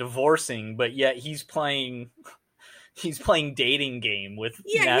England for divorcing, but yet he's playing dating game with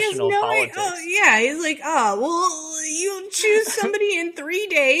national politics. He's like, well, you choose somebody in 3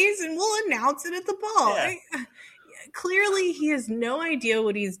 days and we'll announce it at the ball. Yeah. Clearly, he has no idea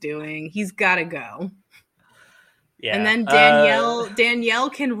what he's doing. He's got to go. Yeah. And then Danielle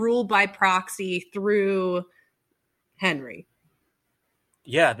can rule by proxy through Henry.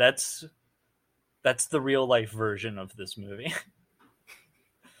 Yeah, that's the real life version of this movie.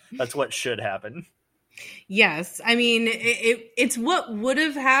 That's what should happen. Yes. I mean, it's what would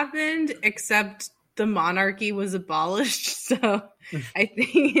have happened, except the monarchy was abolished. So I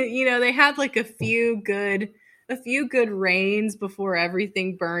think, they had like a few good reigns before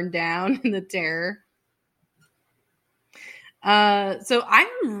everything burned down in the terror. So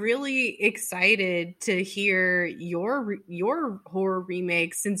I'm really excited to hear your horror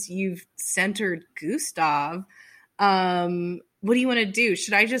remake, since you've centered Gustav. What do you want to do?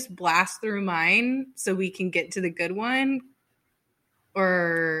 Should I just blast through mine so we can get to the good one?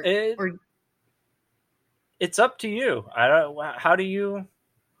 Or it's up to you. How do you?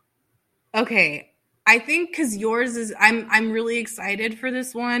 Okay. I think because yours is, I'm really excited for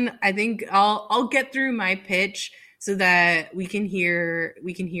this one. I think I'll get through my pitch so that we can hear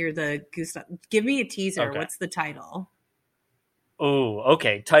the Gustav. Give me a teaser. Okay. What's the title? Oh,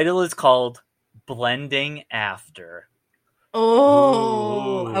 okay. Title is called Blending After.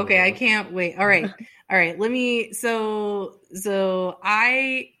 Oh, ooh. Okay. I can't wait. All right. Let me. So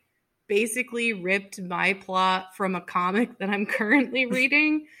I basically ripped my plot from a comic that I'm currently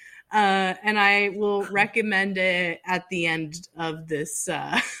reading. And I will recommend it at the end of this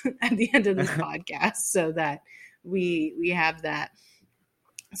podcast, so that we have that.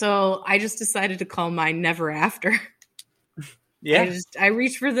 So I just decided to call mine Never After. Yeah. I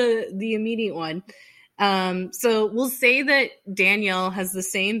reached for the immediate one. So we'll say that Danielle has the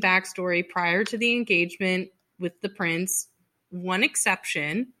same backstory prior to the engagement with the prince. One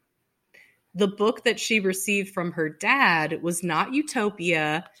exception. the book that she received from her dad was not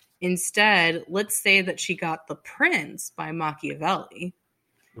Utopia. Instead, let's say that she got The Prince by Machiavelli.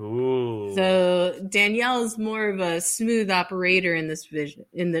 Ooh. So Danielle is more of a smooth operator in this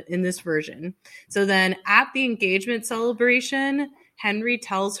version. So then at the engagement celebration, Henry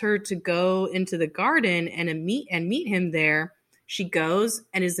tells her to go into the garden and meet him there. She goes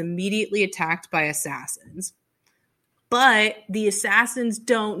and is immediately attacked by assassins. But the assassins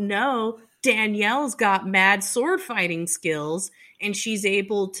don't know Danielle's got mad sword fighting skills, and she's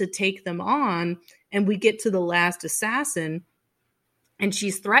able to take them on. And we get to the last assassin, and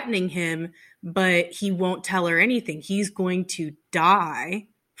she's threatening him, but he won't tell her anything. He's going to die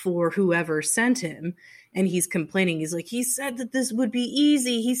for whoever sent him. And he's complaining. He's like, he said that this would be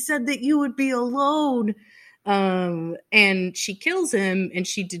easy. He said that you would be alone. And she kills him, and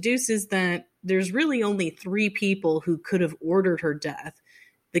she deduces that there's really only 3 people who could have ordered her death: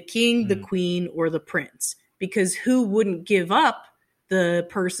 the king, the queen, or the prince. Because who wouldn't give up the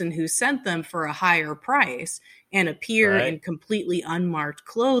person who sent them for a higher price and appear in completely unmarked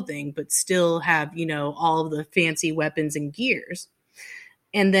clothing, but still have, all of the fancy weapons and gears?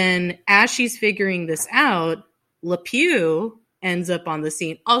 And then as she's figuring this out, LePew ends up on the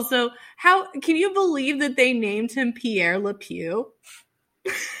scene. Also, how can you believe that they named him Pierre LePew?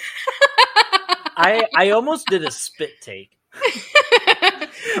 I almost did a spit take.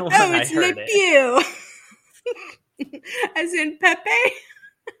 It's LePew. As in Pepe.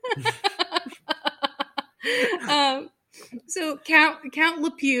 So Count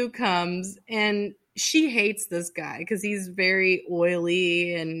LePew comes, and she hates this guy because he's very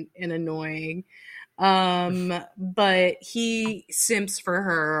oily and annoying. But he simps for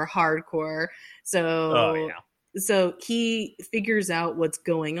her hardcore. So he figures out what's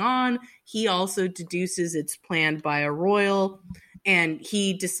going on. He also deduces it's planned by a royal, and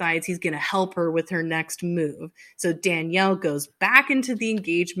he decides he's going to help her with her next move. So Danielle goes back into the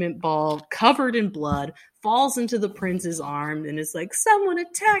engagement ball, covered in blood, falls into the prince's arms, and is like, someone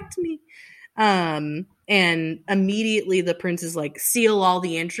attacked me. And immediately the prince is like, seal all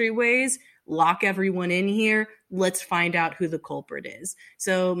the entryways, lock everyone in here. Let's find out who the culprit is.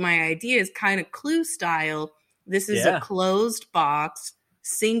 So my idea is kind of Clue style. This is a closed box,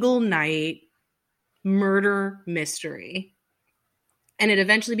 single night murder mystery. And it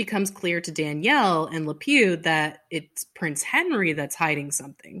eventually becomes clear to Danielle and LePew that it's Prince Henry that's hiding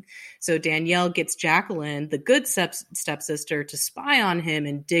something. So Danielle gets Jacqueline, the good stepsister, to spy on him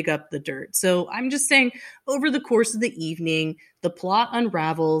and dig up the dirt. So I'm just saying, over the course of the evening, the plot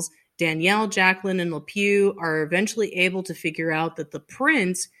unravels. Danielle, Jacqueline, and LePew are eventually able to figure out that the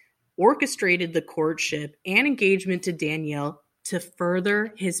prince orchestrated the courtship and engagement to Danielle to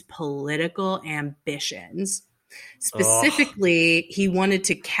further his political ambitions. Specifically, he wanted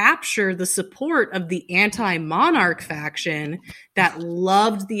to capture the support of the anti-monarch faction that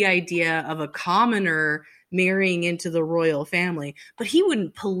loved the idea of a commoner marrying into the royal family. But he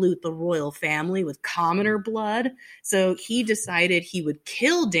wouldn't pollute the royal family with commoner blood. So he decided he would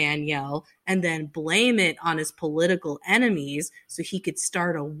kill Danielle and then blame it on his political enemies so he could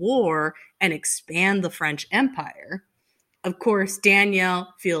start a war and expand the French Empire. Of course,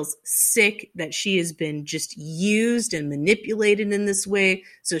 Danielle feels sick that she has been just used and manipulated in this way,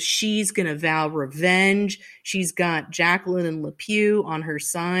 so she's going to vow revenge. She's got Jacqueline and LePew on her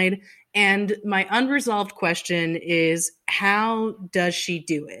side, and my unresolved question is, how does she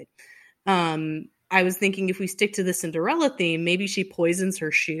do it? I was thinking, if we stick to the Cinderella theme, maybe she poisons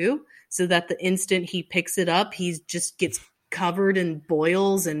her shoe so that the instant he picks it up, he just gets covered in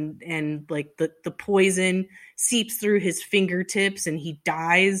boils and like the poison seeps through his fingertips and he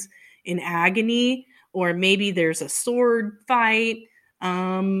dies in agony. Or maybe there's a sword fight.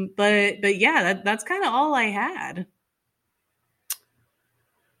 But yeah, that's kind of all I had.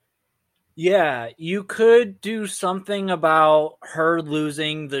 Yeah, you could do something about her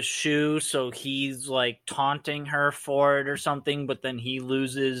losing the shoe, so he's like taunting her for it or something, but then he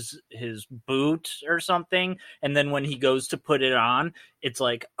loses his boot or something, and then when he goes to put it on, it's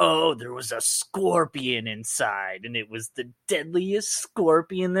like, oh, there was a scorpion inside, and it was the deadliest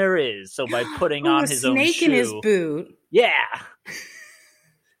scorpion there is. So by putting on his own shoe, snake in his boot. Yeah.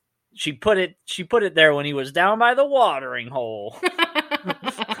 She put it there when he was down by the watering hole.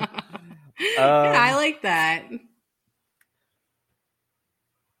 Yeah, I like that.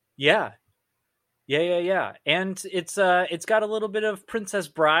 Yeah. And it's got a little bit of Princess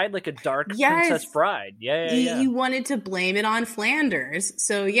Bride, like a dark Princess Bride. Yeah. You wanted to blame it on Flanders.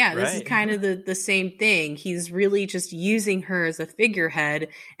 So yeah, this is kind of the same thing. He's really just using her as a figurehead,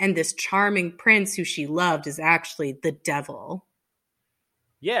 and this charming prince who she loved is actually the devil.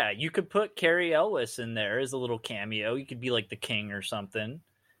 Yeah, you could put Carrie Ellis in there as a little cameo. You could be like the king or something.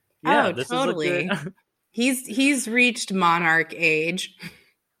 Yeah, Oh, this is a good. totally. He's reached monarch age.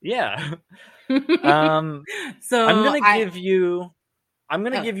 Yeah. Um, I'm So gonna I give you. I'm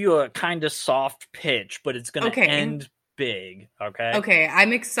gonna oh, give you a kind of soft pitch, but it's gonna okay. end big. Okay. Okay,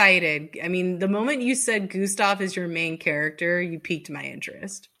 I'm excited. I mean, the moment you said Gustav is your main character, you piqued my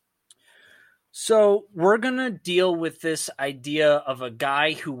interest. So we're gonna deal with this idea of a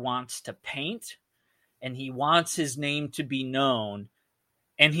guy who wants to paint, and he wants his name to be known,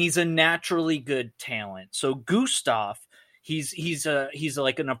 and he's a naturally good talent. So Gustav, he's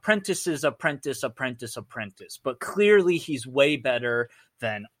like an apprentice's apprentice, but clearly he's way better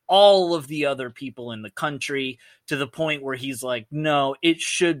than all of the other people in the country, to the point where he's like, no, it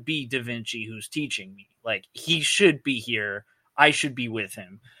should be Da Vinci who's teaching me. Like, he should be here. I should be with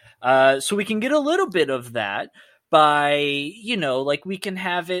him. So we can get a little bit of that by, like, we can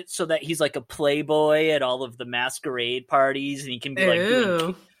have it so that he's like a playboy at all of the masquerade parties, and he can be like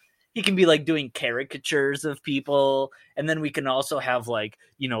Ooh. doing caricatures of people. And then we can also have, like,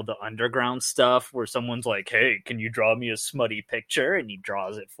 the underground stuff where someone's like, hey, can you draw me a smutty picture? And he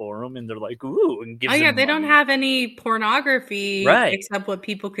draws it for them, and they're like, ooh, and gives Oh yeah, him they don't money. have any pornography Right. except what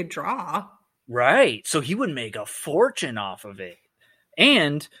people could draw. Right. So he would make a fortune off of it.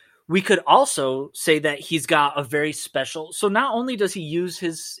 And we could also say that he's got a very special. So not only does he use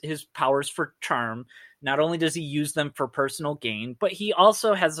his powers for charm, not only does he use them for personal gain, but he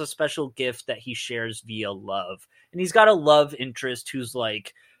also has a special gift that he shares via love. And he's got a love interest who's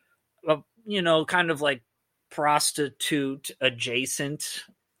like, kind of like prostitute adjacent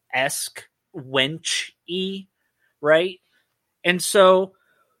esque wench-y, right? And so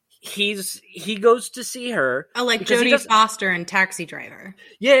he goes to see her. Oh, like Jodie Foster and Taxi Driver.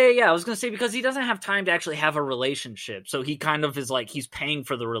 Yeah. I was going to say, because he doesn't have time to actually have a relationship. So he kind of is like, he's paying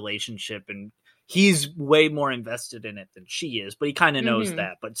for the relationship, and he's way more invested in it than she is, but he kind of knows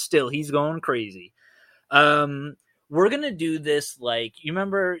that, but still he's going crazy. We're going to do this. Like, you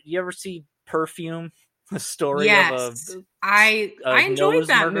ever see Perfume? The story of I enjoyed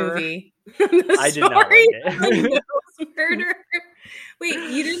that murderer. movie. I did not like it. Murder. Wait,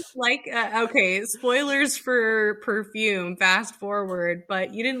 you didn't like? Okay, spoilers for Perfume. Fast forward,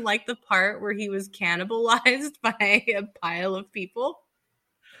 but you didn't like the part where he was cannibalized by a pile of people.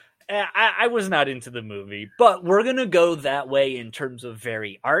 I was not into the movie, but we're going to go that way in terms of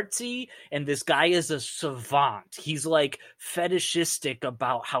very artsy. And this guy is a savant. He's like fetishistic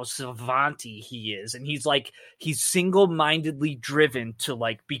about how savanty he is. And he's single-mindedly driven to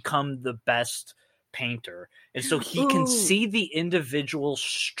like become the best painter. And so he can see the individual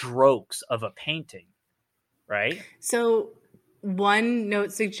strokes of a painting, right? So one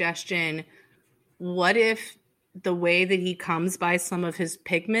note suggestion, what if the way that he comes by some of his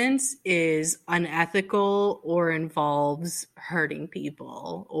pigments is unethical or involves hurting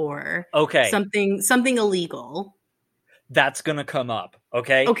people or something illegal? That's going to come up.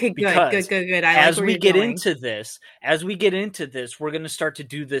 Okay. Okay, because good. As we get into this, we're going to start to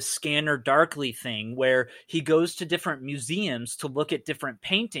do this Scanner Darkly thing where he goes to different museums to look at different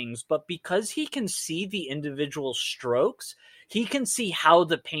paintings. But because he can see the individual strokes, he can see how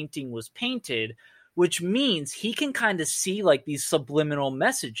the painting was painted, which means he can kind of see like these subliminal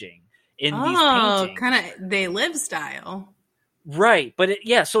messaging in these paintings. Kind of They Live style. Right, but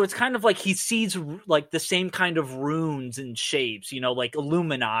so it's kind of like he sees like the same kind of runes and shapes, like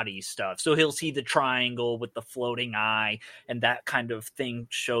Illuminati stuff. So he'll see the triangle with the floating eye, and that kind of thing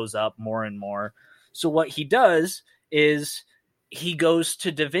shows up more and more. So what he does is he goes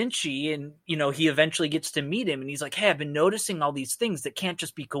to Da Vinci, and he eventually gets to meet him, and he's like, hey, I've been noticing all these things that can't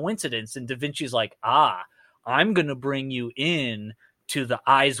just be coincidence. And Da Vinci's like, I'm gonna bring you in to the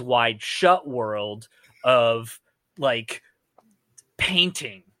Eyes Wide Shut world of like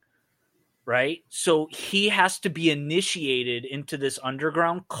painting, right? So he has to be initiated into this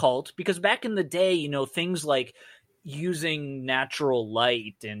underground cult, because back in the day, things like using natural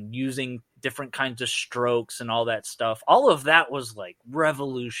light and using different kinds of strokes and all that stuff, all of that was like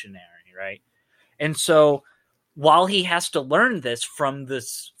revolutionary, right? And so while he has to learn this from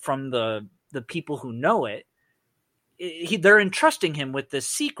the people who know it, they're entrusting him with this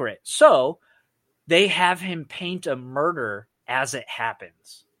secret. So they have him paint a murder as it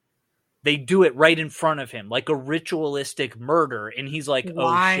happens. They do it right in front of him, like a ritualistic murder. And he's like,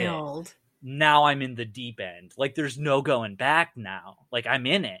 wild. Oh shit, now I'm in the deep end. Like, there's no going back now. Like, I'm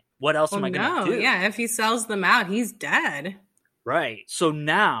in it. What else am I going to do? Yeah, if he sells them out, he's dead. Right. So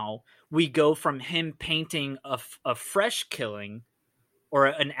now we go from him painting a fresh killing or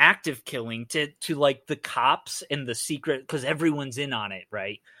an active killing to like the cops and the secret, because everyone's in on it,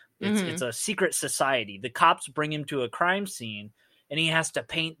 right? It's a secret society. The cops bring him to a crime scene, and he has to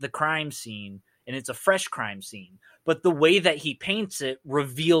paint the crime scene, and it's a fresh crime scene. But the way that he paints it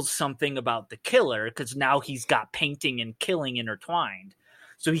reveals something about the killer, because now he's got painting and killing intertwined.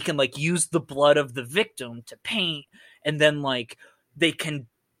 So he can like use the blood of the victim to paint, and then like they can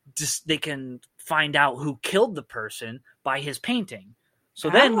find out who killed the person by his painting. So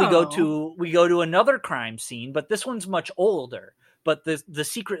then we go to another crime scene, but this one's much older. But the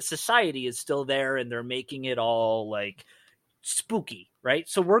secret society is still there, and they're making it all like spooky, right?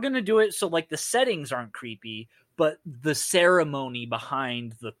 So we're gonna do it so like the settings aren't creepy, but the ceremony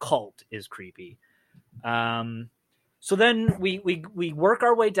behind the cult is creepy. So then we work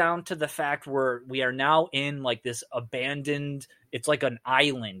our way down to the fact where we are now in like this abandoned, it's like an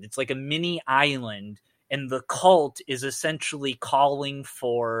island. It's like a mini island, and the cult is essentially calling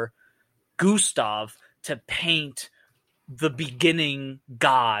for Gustav to paint the beginning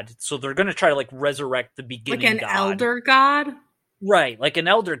god. So they're going to try to like resurrect the beginning god. Like an elder god? Right, like an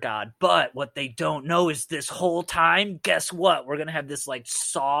elder god. But what they don't know is this whole time, guess what? We're going to have this like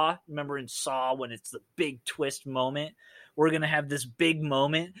Saw. Remember in Saw when it's the big twist moment? We're going to have this big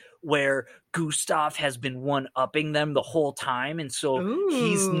moment where Gustav has been one-upping them the whole time. And so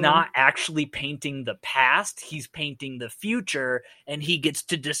he's not actually painting the past. He's painting the future. And he gets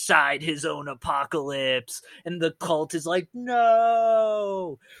to decide his own apocalypse. And the cult is like,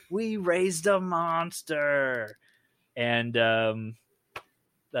 no, we raised a monster. And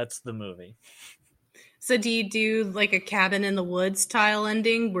that's the movie. So do you do like a Cabin in the Woods style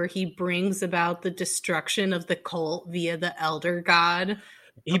ending where he brings about the destruction of the cult via the elder god?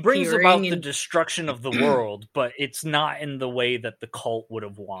 He brings about the destruction of the world, but it's not in the way that the cult would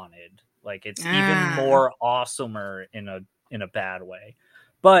have wanted. Like it's even more awesomer in a bad way.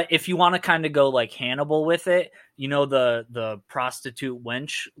 But if you want to kind of go like Hannibal with it, you know the prostitute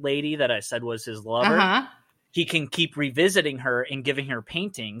wench lady that I said was his lover? Uh-huh. He can keep revisiting her and giving her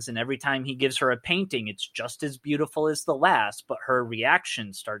paintings. And every time he gives her a painting, it's just as beautiful as the last, but her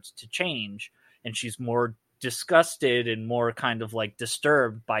reaction starts to change. And she's more disgusted and more kind of like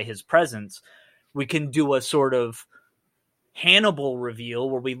disturbed by his presence. We can do a sort of Hannibal reveal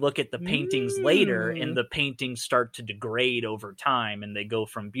where we look at the paintings later, and the paintings start to degrade over time. And they go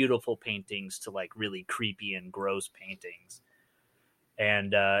from beautiful paintings to like really creepy and gross paintings.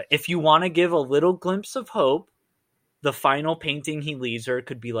 And if you want to give a little glimpse of hope, the final painting he leaves her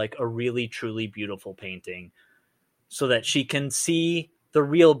could be like a really, truly beautiful painting so that she can see the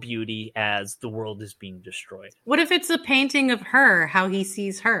real beauty as the world is being destroyed. What if it's a painting of her, how he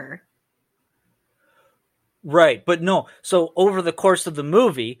sees her? Right, but no. So over the course of the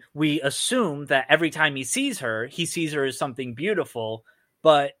movie, we assume that every time he sees her as something beautiful,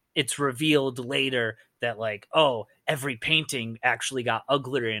 but it's revealed later that like, oh, every painting actually got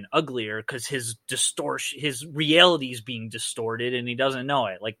uglier and uglier because his reality is being distorted and he doesn't know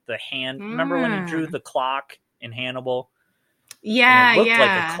it. Like the hand, remember when he drew the clock in Hannibal? Yeah, and it looked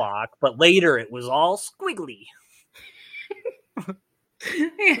like a clock, but later it was all squiggly.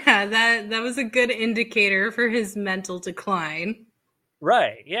 Yeah, that was a good indicator for his mental decline.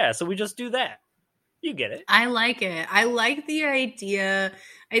 Right, yeah, so we just do that. You get it. I like it. I like the idea.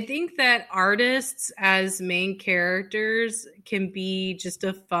 I think that artists as main characters can be just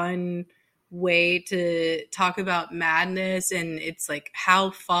a fun way to talk about madness. And it's like,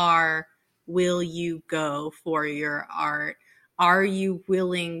 how far will you go for your art? Are you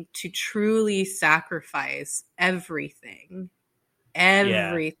willing to truly sacrifice everything?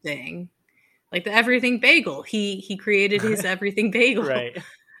 Everything. Yeah. Like the Everything Bagel. He created his Everything Bagel. Right.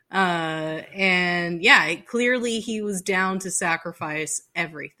 And yeah, clearly he was down to sacrifice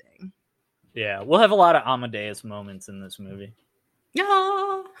everything. Yeah, we'll have a lot of Amadeus moments in this movie.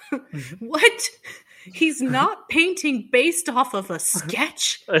 Yeah. What? He's not painting based off of a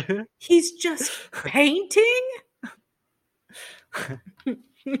sketch. He's just painting?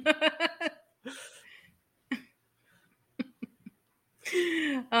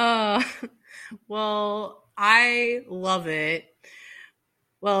 Well, I love it.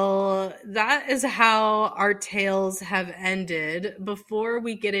 Well, that is how our tales have ended. Before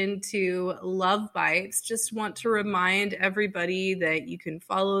we get into Love Bites, just want to remind everybody that you can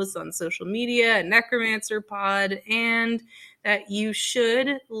follow us on social media at Necromancer Pod, and that you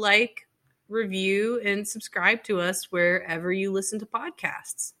should like, review, and subscribe to us wherever you listen to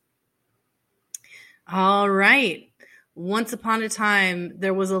podcasts. All right. Once upon a time,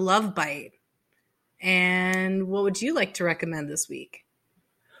 there was a Love Bite. And what would you like to recommend this week?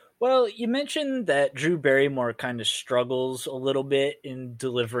 Well, you mentioned that Drew Barrymore kind of struggles a little bit in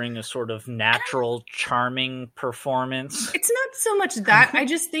delivering a sort of natural, charming performance. It's not so much that. I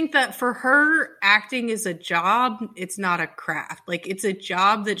just think that for her, acting is a job. It's not a craft. Like, it's a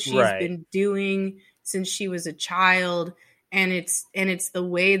job that she's been doing since she was a child, and it's the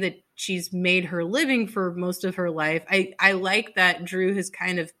way that she's made her living for most of her life. I like that Drew has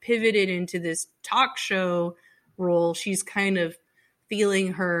kind of pivoted into this talk show role. She's kind of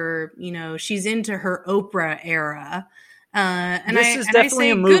feeling her, she's into her Oprah era. And this is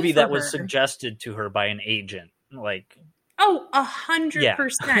definitely a movie that was suggested to her by an agent. Like,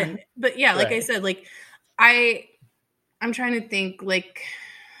 100%. But yeah, like I said, like I'm trying to think, like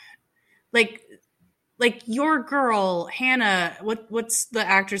your girl Hannah. What's the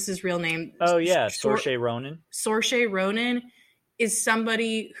actress's real name? Oh yeah, Saoirse Ronan. Saoirse Ronan is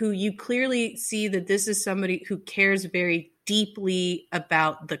somebody who you clearly see that this is somebody who cares very deeply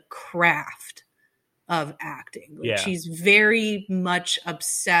about the craft of acting. Like, she's very much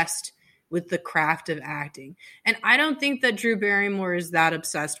obsessed with the craft of acting. And I don't think that Drew Barrymore is that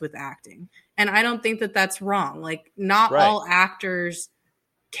obsessed with acting. And I don't think that that's wrong. Like, not all actors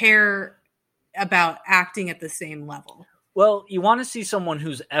care about acting at the same level. Well, you want to see someone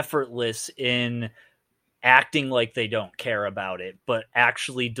who's effortless in acting like they don't care about it, but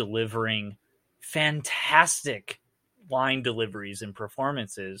actually delivering fantastic line deliveries and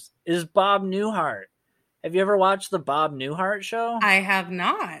performances, is Bob Newhart. Have you ever watched the Bob Newhart show? I have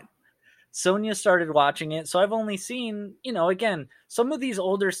not. Sonia started watching it, so I've only seen, again, some of these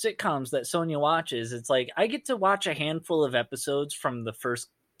older sitcoms that Sonia watches. It's like I get to watch a handful of episodes from the first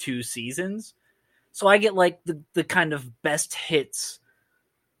 2 seasons, so I get like the kind of best hits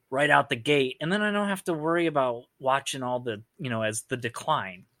right out the gate, and then I don't have to worry about watching all the, as the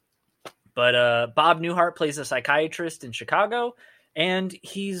decline. But Bob Newhart plays a psychiatrist in Chicago, and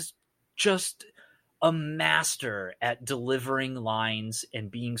he's just a master at delivering lines and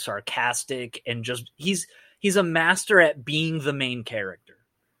being sarcastic, and just he's a master at being the main character.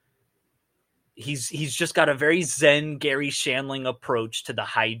 He's just got a very zen Gary Shandling approach to the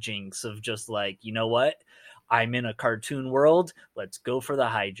hijinks of just like, you know what? I'm in a cartoon world. Let's go for the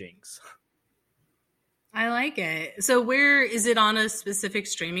hijinks. I like it. So where is it, on a specific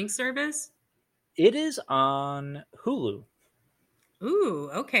streaming service? It is on Hulu. Ooh,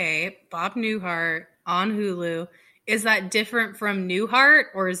 okay. Bob Newhart on Hulu. Is that different from Newhart,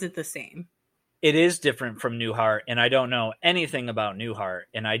 or is it the same? It is different from Newhart, and I don't know anything about Newhart,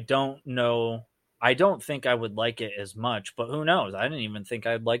 and I don't think I would like it as much, but who knows? I didn't even think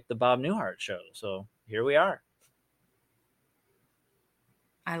I'd like the Bob Newhart show, so here we are.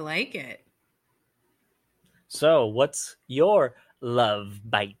 I like it. So, what's your love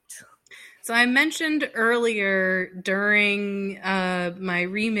bite? So I mentioned earlier during my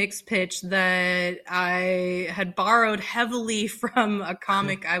remix pitch that I had borrowed heavily from a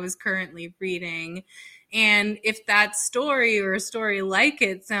comic I was currently reading. And if that story or a story like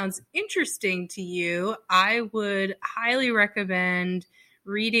it sounds interesting to you, I would highly recommend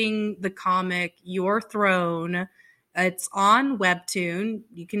reading the comic Your Throne. It's on Webtoon.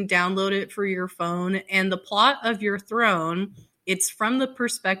 You can download it for your phone. And the plot of Your Throne, it's from the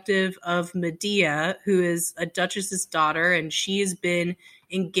perspective of Medea, who is a duchess's daughter, and she has been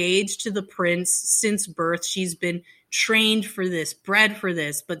engaged to the prince since birth. She's been trained for this, bred for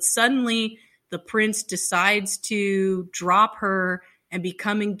this, but suddenly the prince decides to drop her and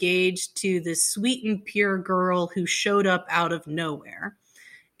become engaged to this sweet and pure girl who showed up out of nowhere.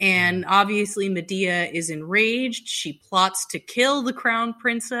 And obviously Medea is enraged. She plots to kill the crown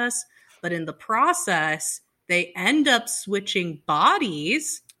princess, but in the process, they end up switching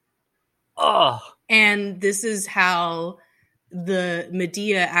bodies. Oh. And this is how the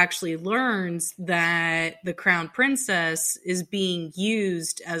Medea actually learns that the crown princess is being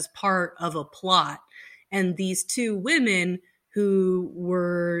used as part of a plot. And these two women who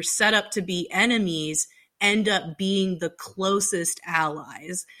were set up to be enemies end up being the closest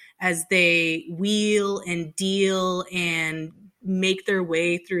allies as they wheel and deal and make their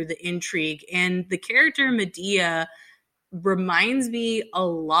way through the intrigue. And the character Medea reminds me a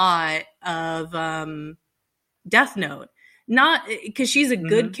lot of Death Note. Not because she's a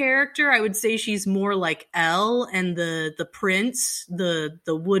good character. I would say she's more like Elle, and the prince, the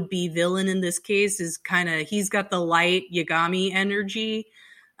would-be villain in this case, is kind of, he's got the light Yagami energy.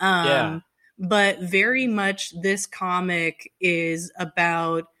 But very much this comic is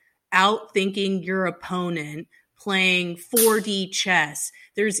about outthinking your opponent, playing 4D chess.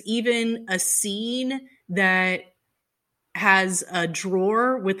 There's even a scene that has a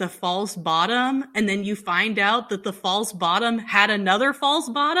drawer with a false bottom, and then you find out that the false bottom had another false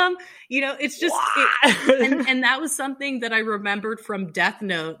bottom. It's just and that was something that I remembered from Death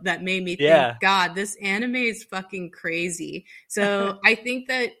Note that made me think, God, this anime is fucking crazy. So I think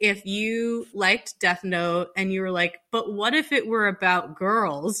that if you liked Death Note and you were like, but what if it were about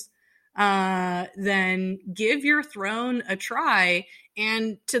girls, then give Your Throne a try.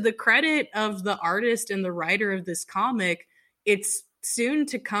 And to the credit of the artist and the writer of this comic, it's soon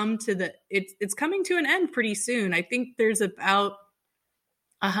to come to it's coming to an end pretty soon. I think there's about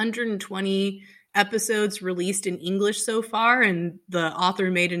 120 episodes released in English so far, and the author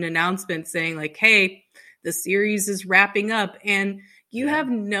made an announcement saying like, hey, the series is wrapping up. And you have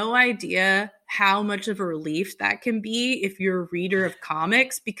no idea how much of a relief that can be if you're a reader of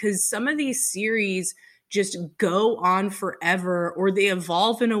comics, because some of these series just go on forever, or they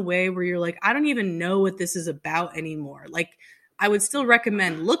evolve in a way where you're like, I don't even know what this is about anymore. Like, I would still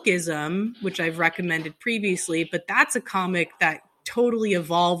recommend Lookism, which I've recommended previously, but that's a comic that totally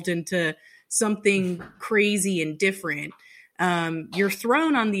evolved into something crazy and different. Your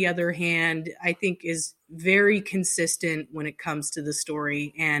Throne, on the other hand, I think is very consistent when it comes to the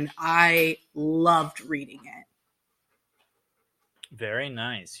story, and I loved reading it. Very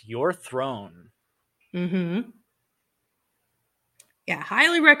nice. Your Throne. Mm-hmm. Yeah,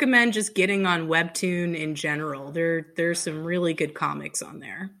 highly recommend just getting on Webtoon in general. There's some really good comics on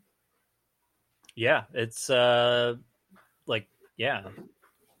there. Yeah, it's you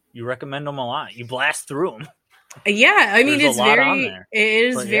recommend them a lot. You blast through them. Yeah, I mean, it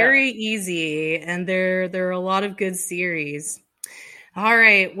is very easy, and there are a lot of good series. All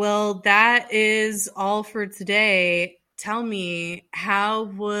right, well, that is all for today. Tell me, how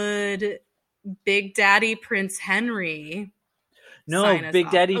would Big Daddy Prince Henry Big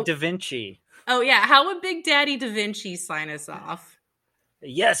Daddy Da Vinci. Oh, yeah. How would Big Daddy Da Vinci sign us off?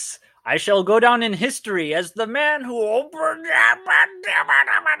 Yes, I shall go down in history as the man who opened...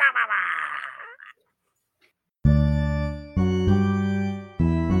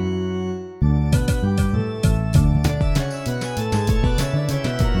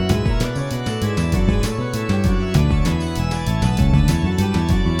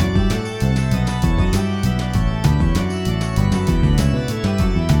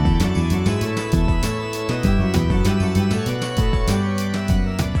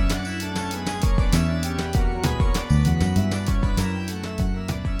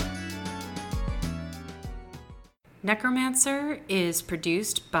 Necromancer is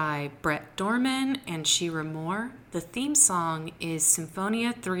produced by Brett Dorman and Shira Moore. The theme song is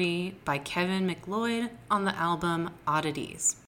Symphonia 3 by Kevin MacLeod on the album Oddities.